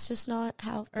 Yes. that's just not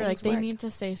how things Or like they work. need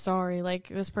to say sorry. Like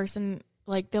this person,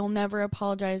 like they'll never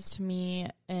apologize to me,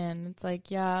 and it's like,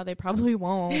 yeah, they probably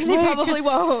won't. They probably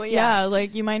won't. Yeah,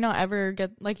 like you might not ever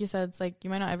get, like you said, it's like you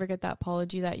might not ever get that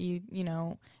apology that you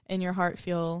know, in your heart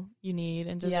feel you need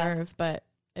and deserve, but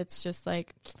it's just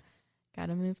like,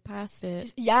 gotta move past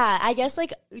it. Yeah, I guess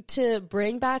like to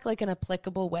bring back like an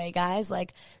applicable way, guys,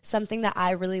 like something that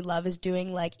I really love is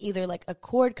doing like either like a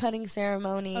cord cutting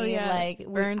ceremony, like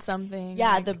burn something.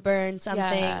 Yeah, like, the burn something,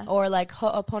 Yeah. or like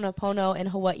Ho'oponopono in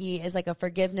Hawaii is like a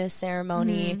forgiveness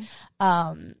ceremony.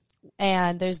 Mm-hmm.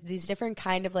 And there's these different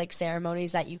kind of like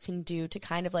ceremonies that you can do to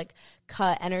kind of like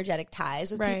cut energetic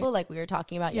ties with people, like we were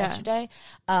talking about yesterday.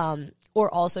 Or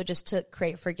also just to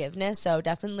create forgiveness. So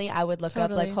definitely I would look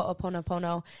up like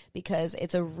Ho'oponopono, because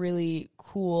it's a really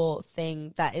cool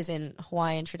thing that is in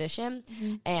Hawaiian tradition,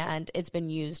 and it's been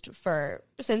used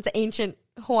since ancient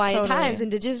Hawaiian times,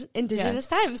 indigenous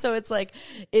times. So it's like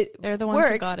they're the ones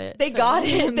works. who got it. They got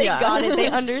it. They got it. They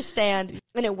understand,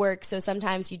 and it works. So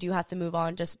sometimes you do have to move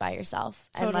on just by yourself,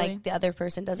 and like the other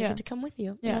person doesn't get to come with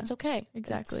you. Yeah, that's okay.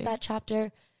 Exactly. That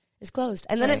chapter is closed,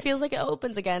 and then it feels like it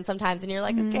opens again sometimes, and you're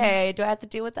like, okay, do I have to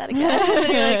deal with that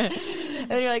again?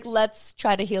 and then you're like, let's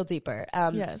try to heal deeper.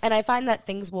 And I find that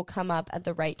things will come up at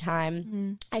the right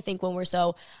time. I think when we're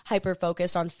so hyper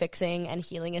focused on fixing and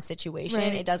healing a situation,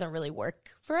 it doesn't really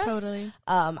work for us.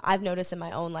 I've noticed in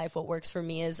my own life, what works for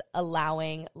me is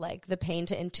allowing like the pain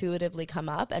to intuitively come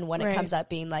up, and when it comes up,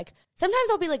 being like,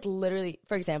 sometimes I'll be like, literally,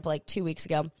 for example, like 2 weeks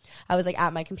ago, I was like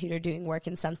at my computer doing work,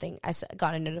 and something, I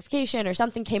got a notification or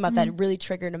something came up that really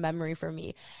triggered a memory for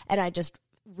me, and I just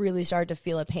really started to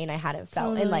feel a pain I hadn't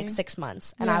felt in like 6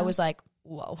 months, and I was like,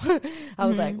 whoa. I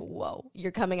was like, whoa,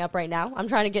 you're coming up right now? I'm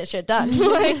trying to get shit done.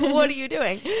 Like, what are you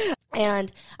doing?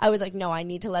 And I was like, no, I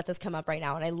need to let this come up right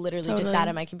now. And I literally just sat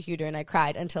at my computer and I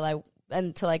cried until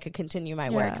I could continue my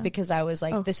work, because I was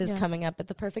like, this is coming up at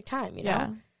the perfect time, you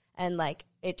know? And like,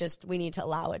 we need to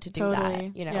allow it to do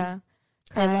that, you know? Yeah.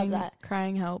 Crying, I love that.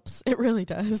 Crying helps. It really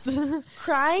does.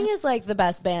 Crying is like the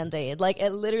best Band-Aid. Like,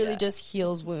 it literally just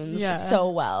heals wounds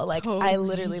so well. Like, I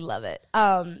literally love it.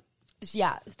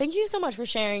 Thank you so much for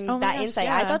sharing that insight.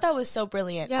 I thought that was so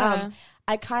brilliant.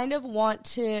 I kind of want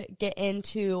to get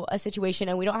into a situation,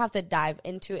 and we don't have to dive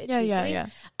into it deeply.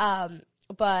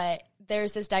 But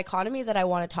there's this dichotomy that I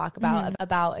want to talk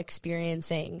about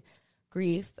experiencing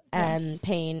grief and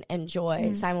pain and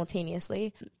joy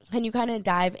simultaneously. Can you kind of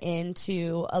dive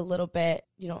into a little bit,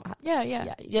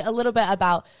 a little bit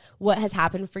about what has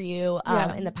happened for you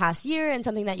in the past year, and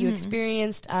something that you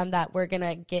experienced that we're going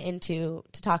to get into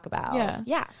to talk about?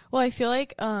 Well, I feel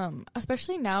like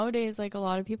especially nowadays, like a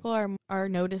lot of people are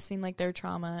noticing like their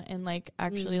trauma, and like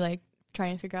actually like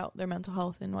trying to figure out their mental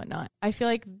health and whatnot. I feel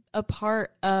like a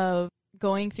part of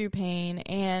going through pain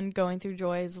and going through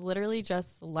joy is literally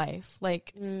just life.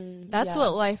 Like that's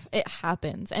what life, it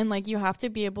happens. And like, you have to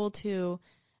be able to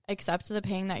accept the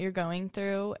pain that you're going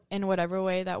through in whatever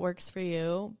way that works for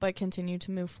you, but continue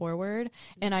to move forward.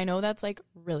 And I know that's like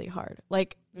really hard.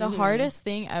 Like the hardest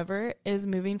thing ever is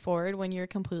moving forward when you're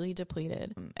completely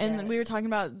depleted. And we were talking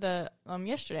about the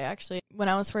yesterday, actually, when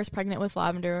I was first pregnant with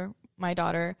Lavender, my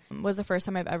daughter, was the first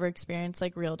time I've ever experienced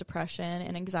like real depression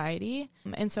and anxiety.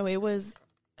 And so it was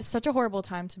such a horrible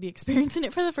time to be experiencing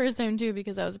it for the first time too,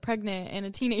 because I was pregnant and a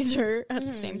teenager at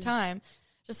the same time.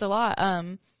 Just a lot.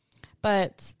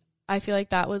 But I feel like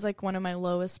that was like one of my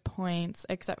lowest points,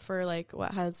 except for like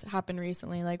what has happened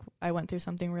recently. Like I went through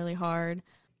something really hard.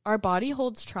 Our body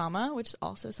holds trauma, which is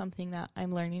also something that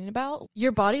I'm learning about.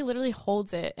 Your body literally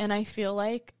holds it. And I feel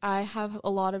like I have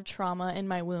a lot of trauma in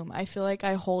my womb. I feel like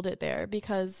I hold it there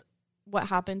because what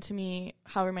happened to me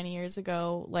however many years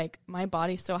ago, like my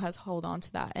body still has hold on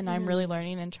to that. And I'm really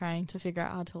learning and trying to figure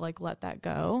out how to like let that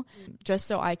go just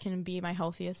so I can be my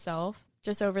healthiest self.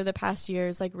 Just over the past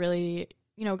years, like really,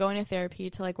 going to therapy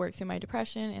to like work through my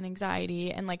depression and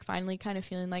anxiety, and like finally kind of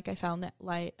feeling like I found that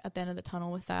light at the end of the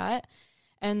tunnel with that.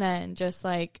 And then just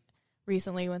like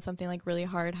recently when something like really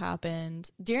hard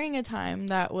happened during a time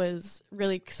that was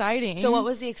really exciting. So what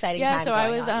was the exciting time? So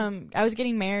I was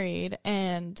getting married,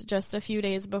 and just a few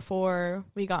days before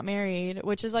we got married,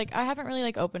 which is like I haven't really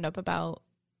like opened up about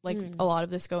like a lot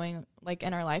of this going like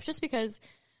in our life, just because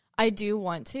I do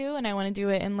want to, and I want to do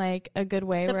it in like a good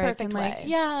way, the where perfect I can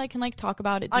like, I can like talk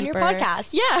about it deeper. On your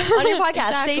podcast. Yeah. On your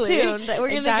podcast. Stay tuned. We're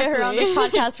going to get her on this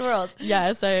podcast world.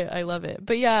 Yes, I love it.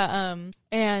 But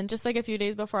and just like a few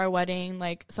days before our wedding,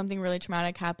 like something really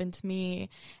traumatic happened to me,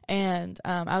 and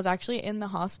I was actually in the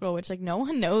hospital, which like no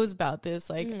one knows about this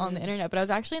like on the internet, but I was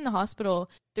actually in the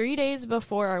hospital 3 days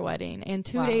before our wedding and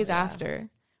 2 days after.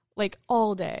 Like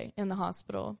all day in the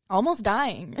hospital, almost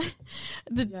dying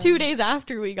 2 days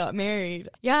after we got married.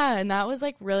 Yeah. And that was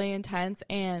like really intense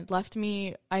and left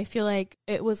me, I feel like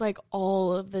it was like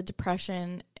all of the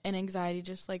depression and anxiety,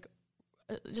 just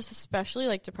especially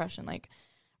like depression, like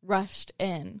rushed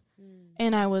in.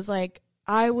 And I was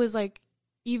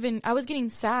getting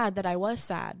sad that I was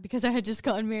sad because I had just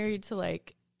gotten married to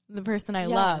like the person I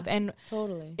love. And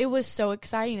it was so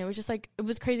exciting. It was just like, it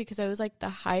was crazy because I was like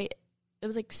it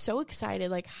was like so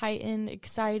excited, like heightened,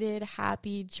 excited,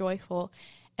 happy, joyful.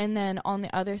 And then on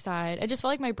the other side, I just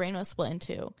felt like my brain was split in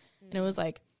two. And it was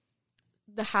like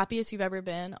the happiest you've ever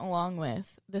been along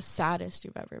with the saddest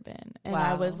you've ever been. And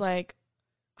Wow. I was like,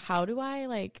 how do I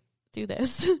like do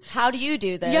this? How do you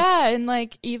do this? Yeah. And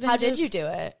like, even How did just- you do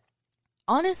it?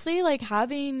 honestly, like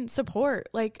having support,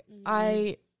 like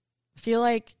I feel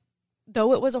like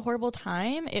though it was a horrible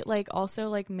time, it like also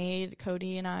like made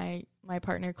Cody and I, my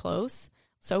partner,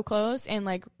 so close, and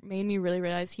like made me really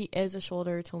realize he is a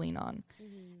shoulder to lean on.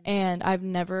 And I've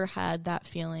never had that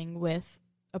feeling with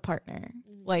a partner.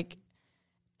 Like,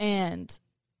 and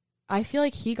I feel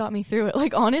like he got me through it.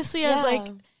 Like, honestly, as like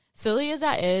silly as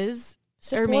that is,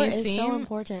 Support or may is so seem,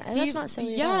 important. And that's not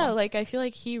silly at yeah, all. like I feel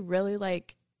like he really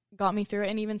like got me through it,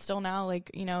 and even still now,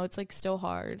 like, you know, it's like still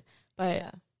hard, but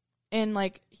Yeah. and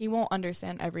like he won't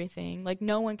understand everything. Like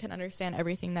no one can understand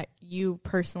everything that you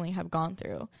personally have gone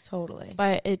through. Totally.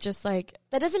 But it just like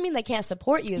That doesn't mean they can't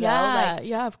support you, though. yeah, Like,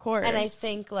 yeah, of course. and I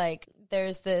think, like,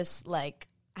 there's this, like,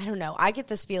 I don't know. I get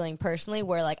this feeling personally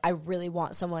where, like, I really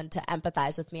want someone to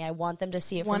empathize with me. I want them to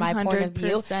see it from my point of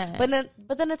view. 100%.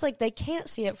 But then it's like they can't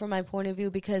see it from my point of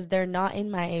view because they're not in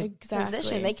my Exactly.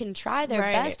 position. They can try their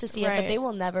Right, best to see it, but right. they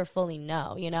will never fully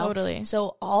know, you know? Totally.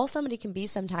 So all somebody can be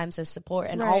sometimes is support,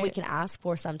 and all we Right. can ask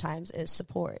for sometimes is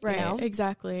support, right, you know?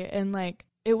 exactly. And like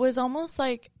it was almost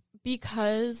like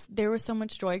because there was so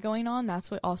much joy going on,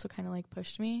 that's what also kind of like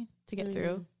pushed me to get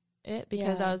through it,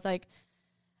 because Yeah. I was like,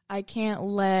 I can't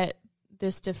let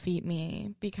this defeat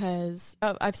me, because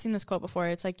I've seen this quote before.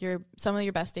 It's like some of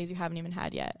your best days you haven't even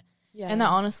had yet. Yeah. And that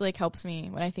honestly like helps me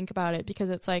when I think about it, because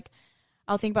it's like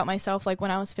I'll think about myself like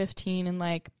when I was 15 and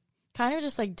like kind of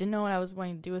just like didn't know what I was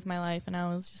wanting to do with my life, and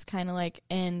I was just kind of like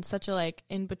in such a like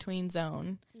in between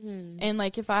zone. And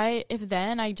like if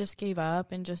then I just gave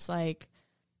up and just like,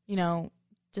 you know,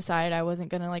 decided I wasn't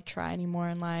gonna like try anymore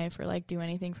in life or like do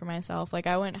anything for myself, like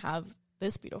I wouldn't have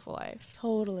this beautiful life.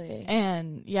 Totally.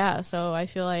 And yeah, so I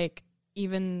feel like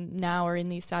even now or in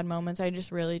these sad moments, I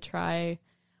just really try,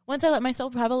 once I let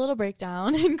myself have a little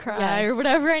breakdown and cry Yes. or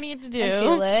whatever I need to do, And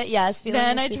feel it. Yes, feeling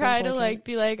then is I super try to important. like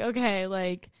be like, okay,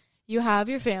 like you have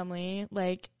your family,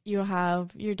 like you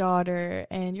have your daughter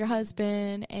and your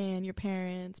husband and your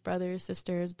parents, brothers,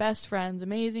 sisters, best friends,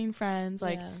 amazing friends.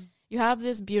 Like Yeah. you have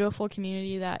this beautiful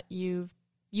community that you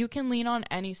can lean on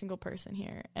any single person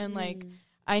here. And like,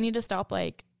 I need to stop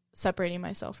like separating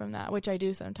myself from that, which I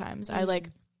do sometimes.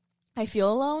 I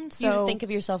feel alone. So you think of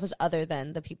yourself as other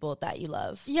than the people that you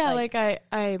love. yeah, like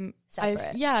I'm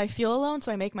separate. I feel alone,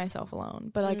 so I make myself alone,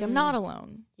 but like I'm not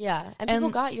alone. Yeah. And people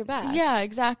And- got your back. Yeah,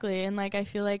 exactly. And like I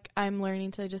feel like I'm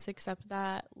learning to just accept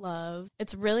that love.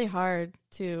 It's really hard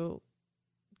to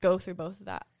go through both of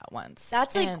that at once.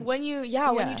 That's like And- when you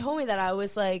told me that, I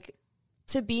was like,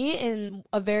 to be in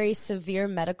a very severe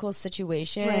medical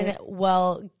situation Right.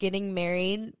 while getting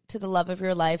married to the love of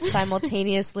your life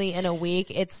simultaneously in a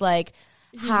week, it's like,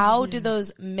 how do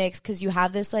those mix? Because you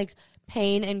have this like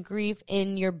pain and grief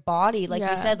in your body, like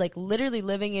Yeah. you said, like literally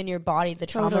living in your body, the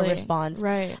trauma Totally. response,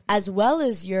 Right. as well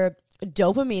as your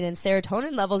dopamine and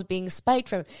serotonin levels being spiked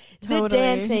from the Totally.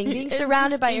 dancing, being It's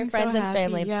surrounded just by your being so friends and happy,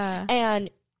 family. yeah. And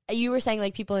you were saying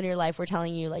like people in your life were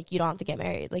telling you like you don't have to get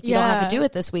married, like you don't have to do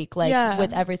it this week, like Yeah.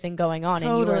 with everything going on,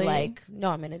 and you were Totally. like, no,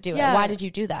 I'm gonna do it. Yeah. Why did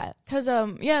you do that? Cause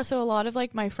yeah, so a lot of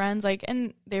like my friends, like,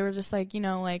 and they were just like, you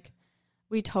know, like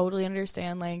we totally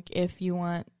understand like if you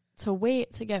want to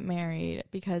wait to get married,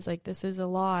 because like this is a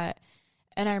lot.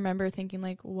 And I remember thinking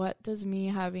like, what does me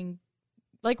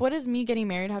getting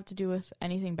married have to do with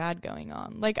anything bad going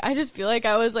on? Like I just feel like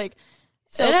I was like,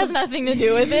 So it has nothing to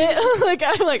do with it. Like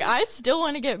I'm like, I still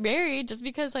want to get married just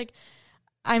because like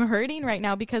I'm hurting right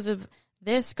now because of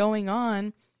this going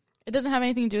on. It doesn't have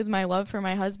anything to do with my love for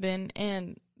my husband,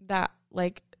 and that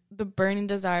like the burning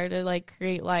desire to like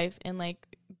create life and like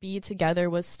be together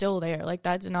was still there. Like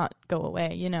that did not go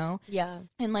away, you know? Yeah.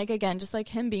 And like again, just like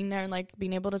him being there and like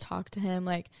being able to talk to him,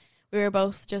 like we were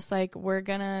both just like, we're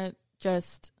gonna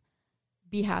just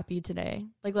be happy today.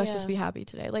 Like let's just Yeah. be happy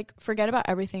today. Like forget about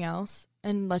everything else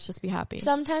and let's just be happy.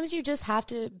 Sometimes you just have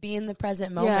to be in the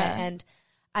present moment. Yeah. And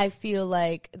I feel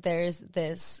like there's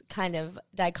this kind of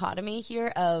dichotomy here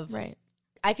of, right.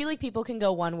 I feel like people can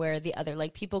go one way or the other.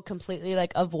 Like people completely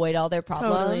like avoid all their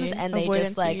problems, Totally. and they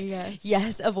just Avoidancy, like,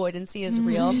 yes. avoidancy is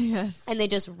real. Yes. And they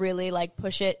just really like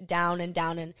push it down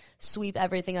and sweep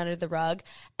everything under the rug.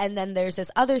 And then there's this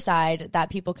other side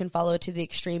that people can follow to the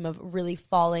extreme of really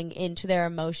falling into their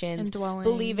emotions, And dwelling,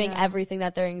 believing yeah. everything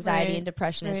that their anxiety Right, and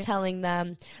depression is right. telling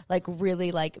them, like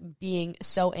really like being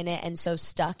so in it and so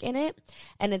stuck in it.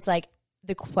 And it's like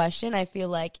the question I feel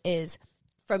like is,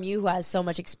 from you who has so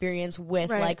much experience with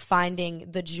Right. like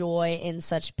finding the joy in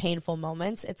such painful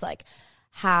moments, it's like,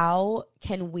 how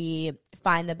can we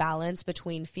find the balance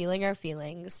between feeling our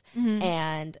feelings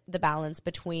and the balance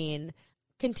between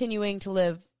continuing to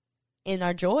live in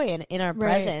our joy and in our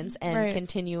presence and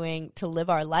continuing to live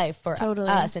our life for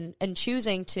us and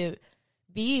choosing to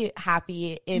be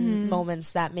happy in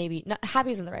moments that maybe not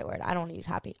happy isn't the right word. I don't use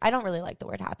happy. I don't really like the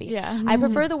word happy. Yeah. I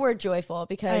prefer the word joyful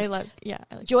because I like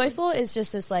joyful is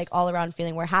just this like all around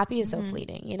feeling where happy is so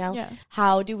fleeting, you know? Yeah.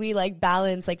 How do we like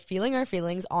balance like feeling our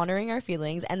feelings, honoring our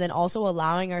feelings, and then also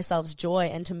allowing ourselves joy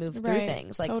and to move through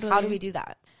things? Like how do we do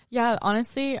that? Yeah,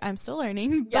 honestly, I'm still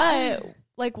learning. Yeah. But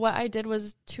like what I did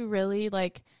was to really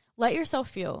like let yourself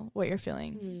feel what you're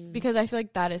feeling because I feel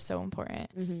like that is so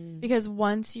important. Because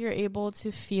once you're able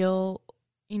to feel,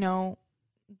 you know,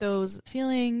 those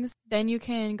feelings, then you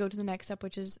can go to the next step,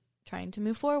 which is trying to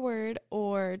move forward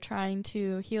or trying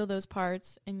to heal those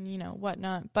parts and, you know,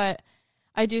 whatnot. But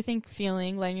I do think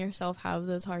letting yourself have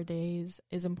those hard days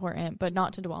is important, but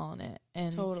not to dwell on it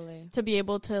and to be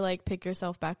able to like pick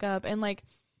yourself back up and like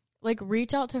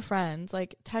reach out to friends,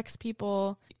 like text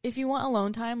people. If you want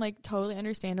alone time, like totally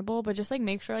understandable, but just like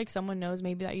make sure like someone knows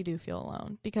maybe that you do feel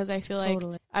alone, because I feel like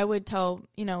I would tell,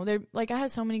 you know, they're like, I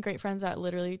had so many great friends that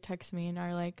literally text me and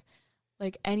are like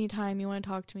anytime you want to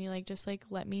talk to me, like just like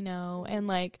let me know. And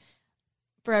like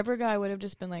forever ago I would have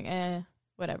just been like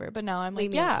whatever, but now I'm like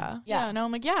now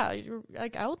I'm like you're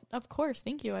like of course,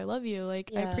 thank you, I love you,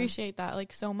 like I appreciate that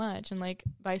like so much, and like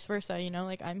vice versa, you know,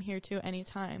 like I'm here too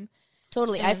anytime.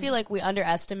 Totally. And I feel like we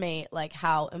underestimate like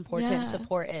how important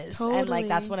support is. And like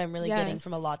that's what I'm really getting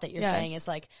from a lot that you're saying is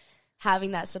like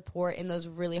having that support in those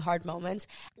really hard moments.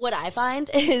 What I find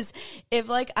is if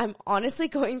like I'm honestly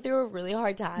going through a really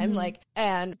hard time, like,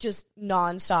 and just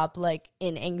nonstop like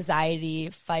in anxiety,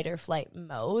 fight or flight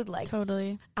mode, like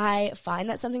I find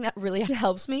that something that really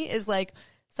helps me is like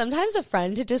sometimes a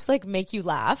friend to just like make you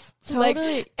laugh. Like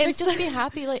just be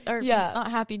happy, like, or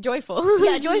not happy, joyful.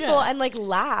 Joyful and like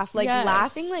laugh. Like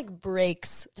laughing like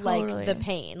breaks like the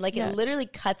pain. Like it literally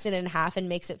cuts it in half and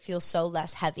makes it feel so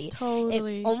less heavy.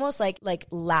 It almost like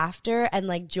laughter and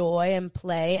like joy and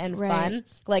play and fun.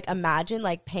 Like imagine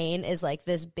like pain is like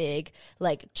this big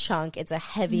like chunk. It's a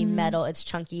heavy metal. It's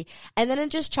chunky. And then it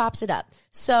just chops it up.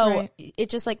 So it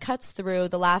just like cuts through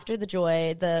the laughter, the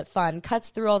joy, the fun, cuts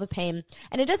through all the pain.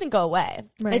 And it doesn't go away.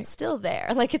 It's still there.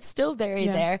 Like it's still very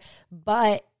there,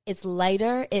 but it's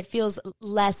lighter. It feels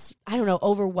less, I don't know,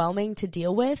 overwhelming to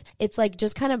deal with. It's like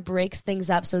just kind of breaks things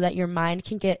up so that your mind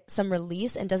can get some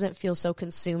release and doesn't feel so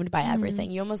consumed by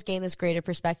everything. You almost gain this greater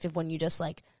perspective when you just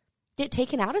like get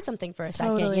taken out of something for a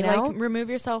second, you know? Like remove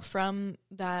yourself from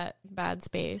that bad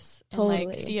space and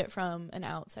like see it from an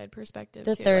outside perspective.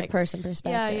 The too. third like, person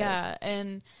perspective. Yeah.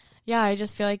 And I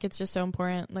just feel like it's just so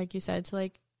important, like you said, to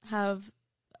like have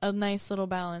a nice little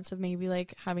balance of maybe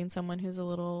like having someone who's a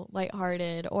little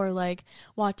lighthearted, or like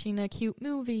watching a cute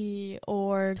movie,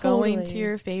 or going to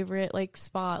your favorite like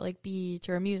spot, like beach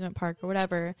or amusement park or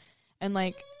whatever. And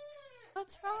like,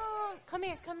 what's wrong? Come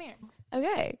here.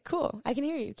 Okay, cool. I can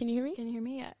hear you. Can you hear me? Can you hear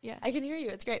me? Yeah. I can hear you.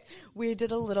 It's great. We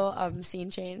did a little scene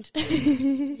change.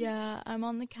 Yeah, I'm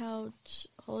on the couch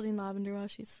holding Lavender while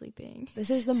she's sleeping.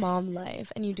 This is the mom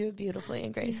life, and you do it beautifully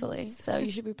and gracefully. So you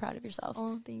should be proud of yourself.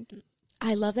 Oh, thank you.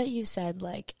 I love that you said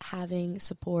like having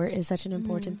support is such an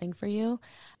important thing for you.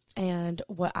 And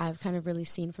what I've kind of really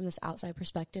seen from this outside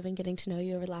perspective and getting to know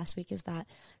you over the last week is that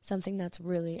something that's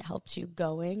really helped you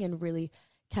going and really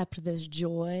kept this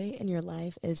joy in your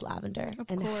life is Lavender,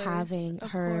 and having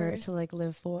her to like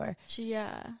live for.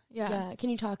 Yeah.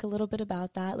 Can you talk a little bit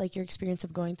about that, like your experience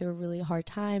of going through a really hard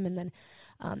time and then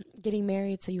getting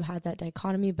married? So you had that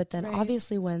dichotomy, but then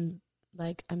obviously when,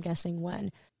 like, I'm guessing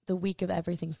when the week of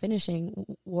everything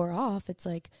finishing wore off, it's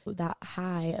like that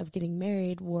high of getting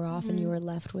married wore off and you were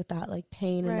left with that like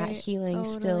pain and that healing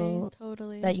still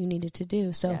that you needed to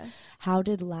do. So how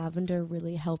did Lavender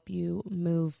really help you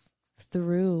move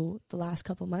through the last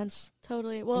couple months?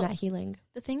 Well, that healing.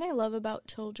 The thing I love about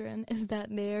children is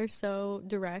that they are so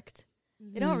direct.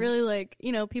 They don't really like,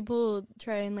 you know, people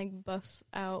try and like buff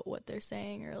out what they're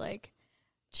saying or like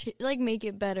like make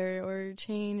it better or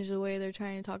change the way they're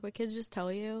trying to talk, but kids just tell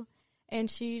you.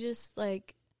 And she just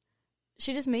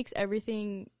makes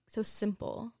everything so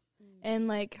simple. And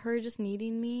like her just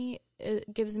needing me,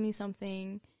 it gives me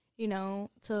something, you know,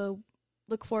 to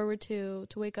look forward to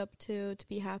wake up to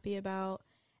be happy about.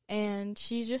 And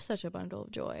she's just such a bundle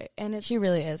of joy. And she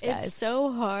really is, guys. It's so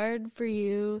hard for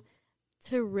you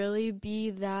to really be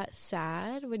that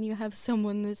sad when you have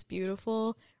someone this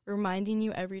beautiful reminding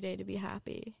you every day to be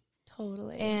happy.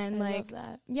 Totally. And I love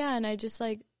that. Yeah, and I just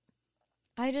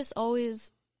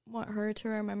always want her to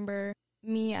remember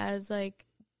me as like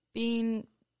being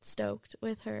stoked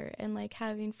with her and like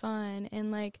having fun,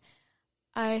 and like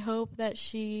I hope that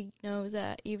she knows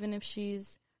that even if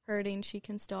she's hurting, she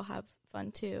can still have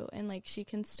fun too, and like she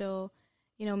can still,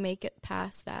 you know, make it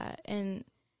past that. And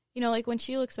you know, like when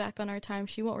she looks back on our time,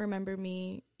 she won't remember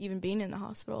me even being in the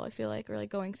hospital, I feel like, or like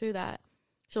going through that.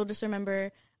 She'll just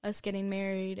remember us getting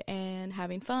married and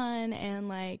having fun and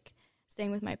like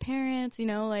staying with my parents, you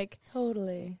know, like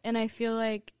Totally. And I feel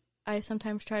like I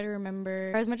sometimes try to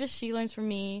remember, as much as she learns from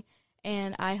me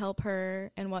and I help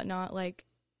her and whatnot, like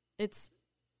it's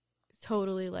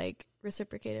totally like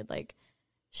reciprocated. Like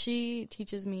she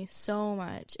teaches me so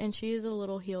much, and she is a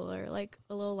little healer, like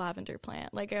a little lavender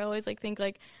plant. Like I always like think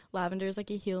like lavender is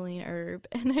like a healing herb,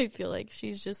 and I feel like she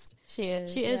is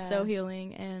so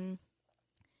healing, and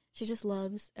she just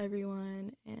loves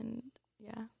everyone. And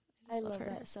yeah, I love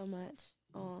that so much.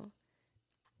 Oh,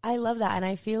 I love that. And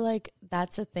I feel like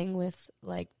that's a thing with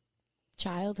like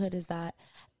childhood, is that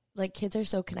like kids are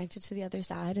so connected to the other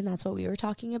side, and that's what we were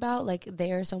talking about. Like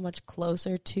they are so much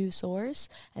closer to source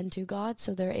and to God,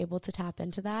 so they're able to tap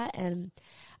into that. And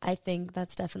I think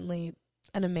that's definitely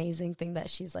an amazing thing that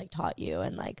she's like taught you.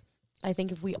 And like I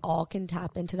think if we all can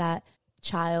tap into that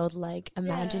childlike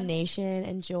imagination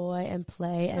and joy and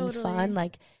play and fun,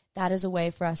 like that is a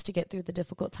way for us to get through the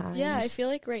difficult times. Yeah, I feel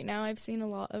like right now I've seen a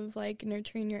lot of like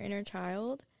nurturing your inner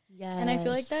child. Yes. And I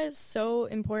feel like that is so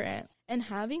important. And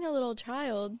having a little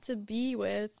child to be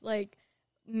with, like,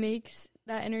 makes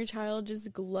that inner child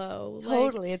just glow.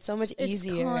 Totally. Like, it's so much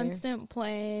easier. It's constant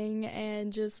playing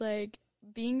and just, like,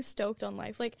 being stoked on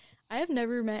life. Like, I have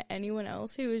never met anyone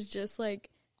else who is just, like,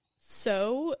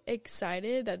 so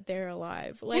excited that they're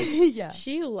alive. Like,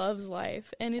 she loves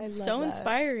life. And it's so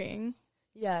inspiring.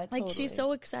 Yeah, totally. Like, she's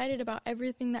so excited about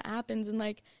everything that happens. And,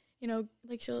 like, you know,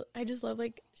 like I just love,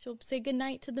 like, she'll say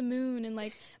goodnight to the moon and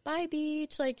like, bye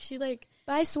beach. Like she like,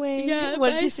 bye swing. Yeah.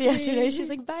 What did you see yesterday? She's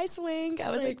like, bye swing. I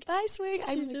was like bye swing.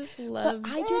 She just loves.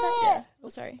 I do that. Yeah. Oh,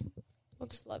 sorry.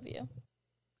 Oops. Love you.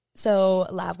 So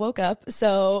Lav woke up.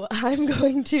 So I'm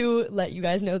going to let you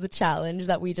guys know the challenge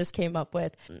that we just came up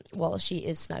with. Well, she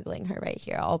is snuggling her right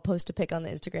here. I'll post a pic on the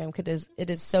Instagram because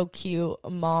it is so cute.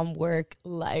 Mom work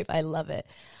life. I love it.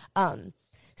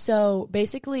 So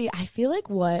basically, I feel like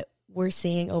what we're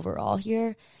seeing overall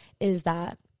here is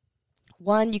that,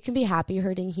 one, you can be happy,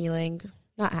 hurting, healing,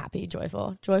 not happy,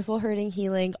 joyful, hurting,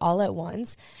 healing all at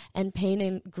once, and pain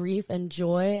and grief and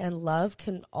joy and love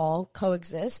can all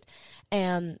coexist.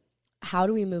 And how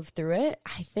do we move through it?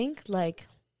 I think like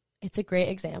it's a great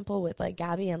example with like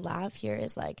Gabby and Lav here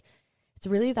is like, it's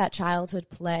really that childhood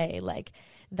play, like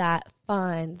that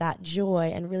fun, that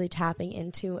joy, and really tapping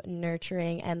into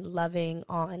nurturing and loving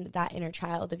on that inner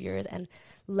child of yours and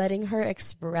letting her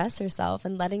express herself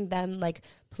and letting them like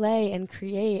play and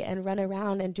create and run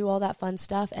around and do all that fun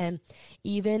stuff. And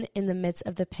even in the midst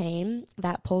of the pain,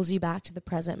 that pulls you back to the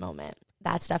present moment.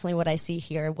 That's definitely what I see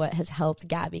here, what has helped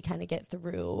Gabby kind of get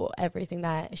through everything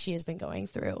that she has been going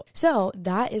through. So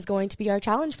that is going to be our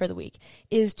challenge for the week,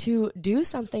 is to do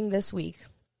something this week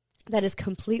that is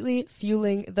completely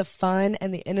fueling the fun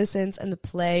and the innocence and the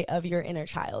play of your inner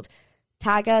child.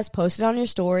 Tag us, post it on your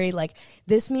story. Like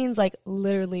this means like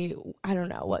literally, I don't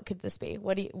know, what could this be?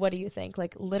 What do you think?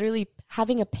 Like literally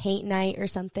having a paint night or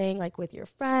something like with your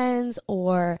friends,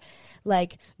 or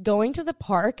like going to the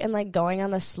park and like going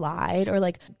on the slide, or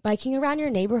like biking around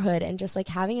your neighborhood and just like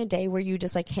having a day where you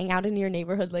just like hang out in your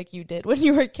neighborhood like you did when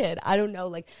you were a kid. I don't know,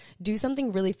 like do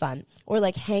something really fun, or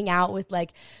like hang out with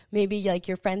like maybe like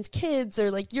your friends' kids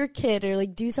or like your kid, or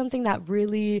like do something that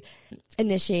really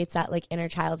initiates that like inner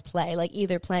child play, like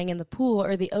either playing in the pool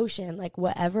or the ocean, like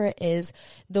whatever it is.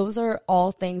 Those are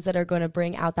all things that are going to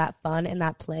bring out that fun and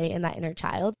that play and that inner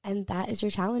child. And that is your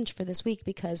challenge for this week,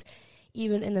 because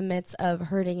even in the midst of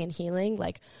hurting and healing,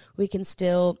 like we can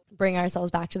still bring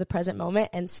ourselves back to the present moment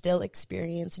and still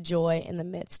experience joy in the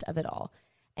midst of it all.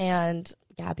 And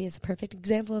Gabby is a perfect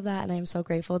example of that, and I'm so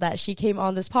grateful that she came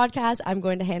on this podcast. I'm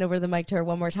going to hand over the mic to her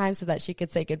one more time so that she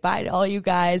could say goodbye to all you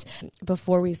guys.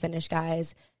 Before we finish,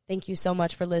 guys, thank you so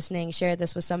much for listening. Share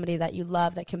this with somebody that you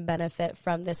love that can benefit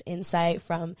from this insight,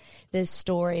 from this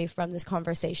story, from this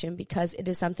conversation, because it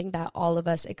is something that all of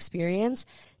us experience.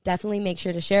 Definitely make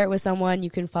sure to share it with someone. You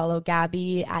can follow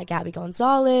Gabby at Gabby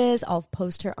Gonzalez. I'll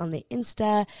post her on the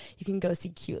Insta. You can go see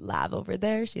cute Lav over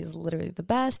there. She's literally the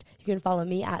best. You can follow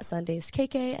me at Sundays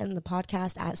KK and the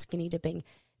podcast at Skinny Dipping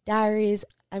Diaries.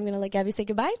 I'm going to let Gabby say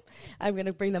goodbye. I'm going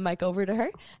to bring the mic over to her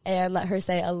and let her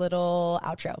say a little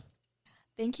outro.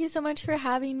 Thank you so much for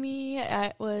having me.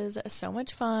 It was so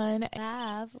much fun.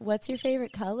 Lav, what's your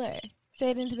favorite color?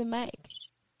 Say it into the mic.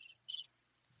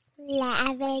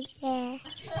 Lavender.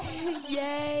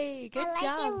 Yay! Good I like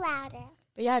job. it louder.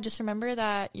 But yeah, just remember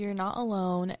that you're not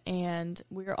alone, and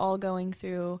we're all going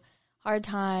through hard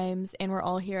times, and we're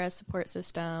all here as support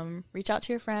system. Reach out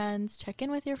to your friends, check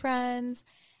in with your friends,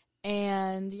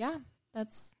 and yeah,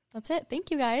 that's it.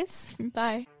 Thank you guys.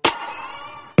 Bye.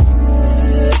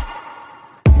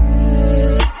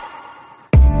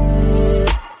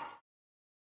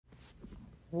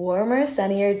 Warmer,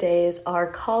 sunnier days are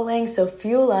calling, so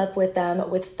fuel up with them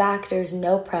with Factor's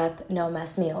no prep, no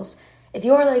mess meals. If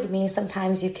you are like me,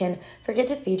 sometimes you can forget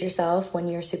to feed yourself when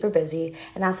you're super busy,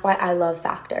 and that's why I love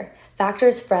Factor.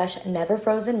 Factor's fresh, never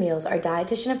frozen meals are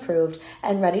dietitian approved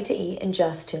and ready to eat in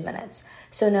just 2 minutes.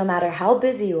 So no matter how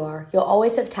busy you are, you'll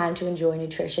always have time to enjoy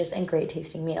nutritious and great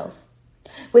tasting meals.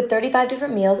 With 35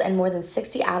 different meals and more than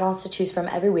 60 add-ons to choose from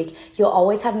every week, you'll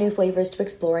always have new flavors to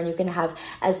explore, and you can have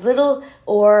as little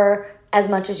or as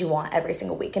much as you want every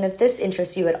single week. And if this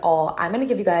interests you at all, I'm going to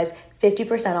give you guys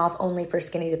 50% off only for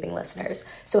Skinny Dipping listeners.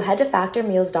 So head to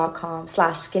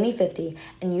factormeals.com/skinny50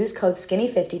 and use code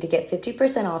skinny50 to get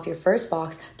 50% off your first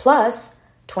box plus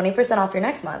 20% off your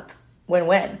next month.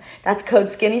 Win-win. That's code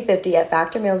skinny50 at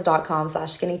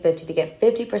factormeals.com/skinny50 to get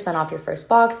 50% off your first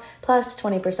box plus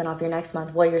 20% off your next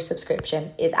month while your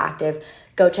subscription is active.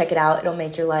 Go check it out. It'll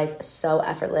make your life so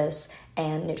effortless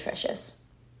and nutritious.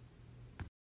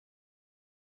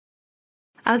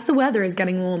 As the weather is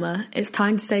getting warmer, it's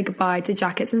time to say goodbye to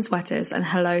jackets and sweaters and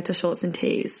hello to shorts and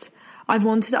tees. I've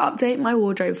wanted to update my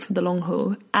wardrobe for the long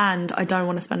haul, and I don't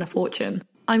want to spend a fortune.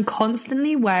 I'm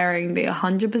constantly wearing the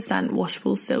 100%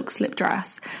 washable silk slip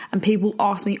dress, and people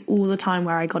ask me all the time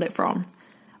where I got it from.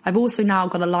 I've also now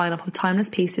got a lineup of timeless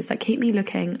pieces that keep me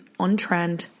looking on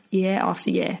trend year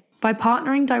after year. By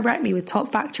partnering directly with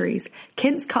top factories,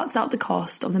 Quince cuts out the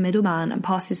cost of the middleman and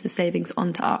passes the savings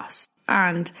on to us.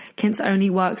 And Quince only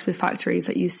works with factories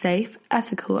that use safe,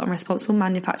 ethical and responsible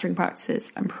manufacturing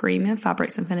practices and premium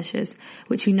fabrics and finishes,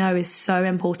 which you know is so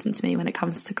important to me when it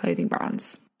comes to clothing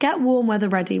brands. Get warm weather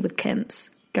ready with Quince.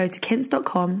 Go to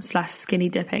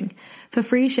quince.com/skinnydipping for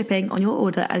free shipping on your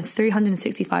order and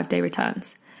 365-day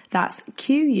returns. That's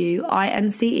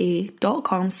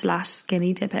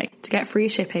QUINCE.com/skinnydipping to get free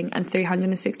shipping and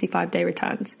 365-day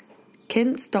returns.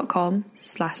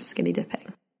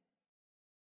 Quince.com/skinnydipping.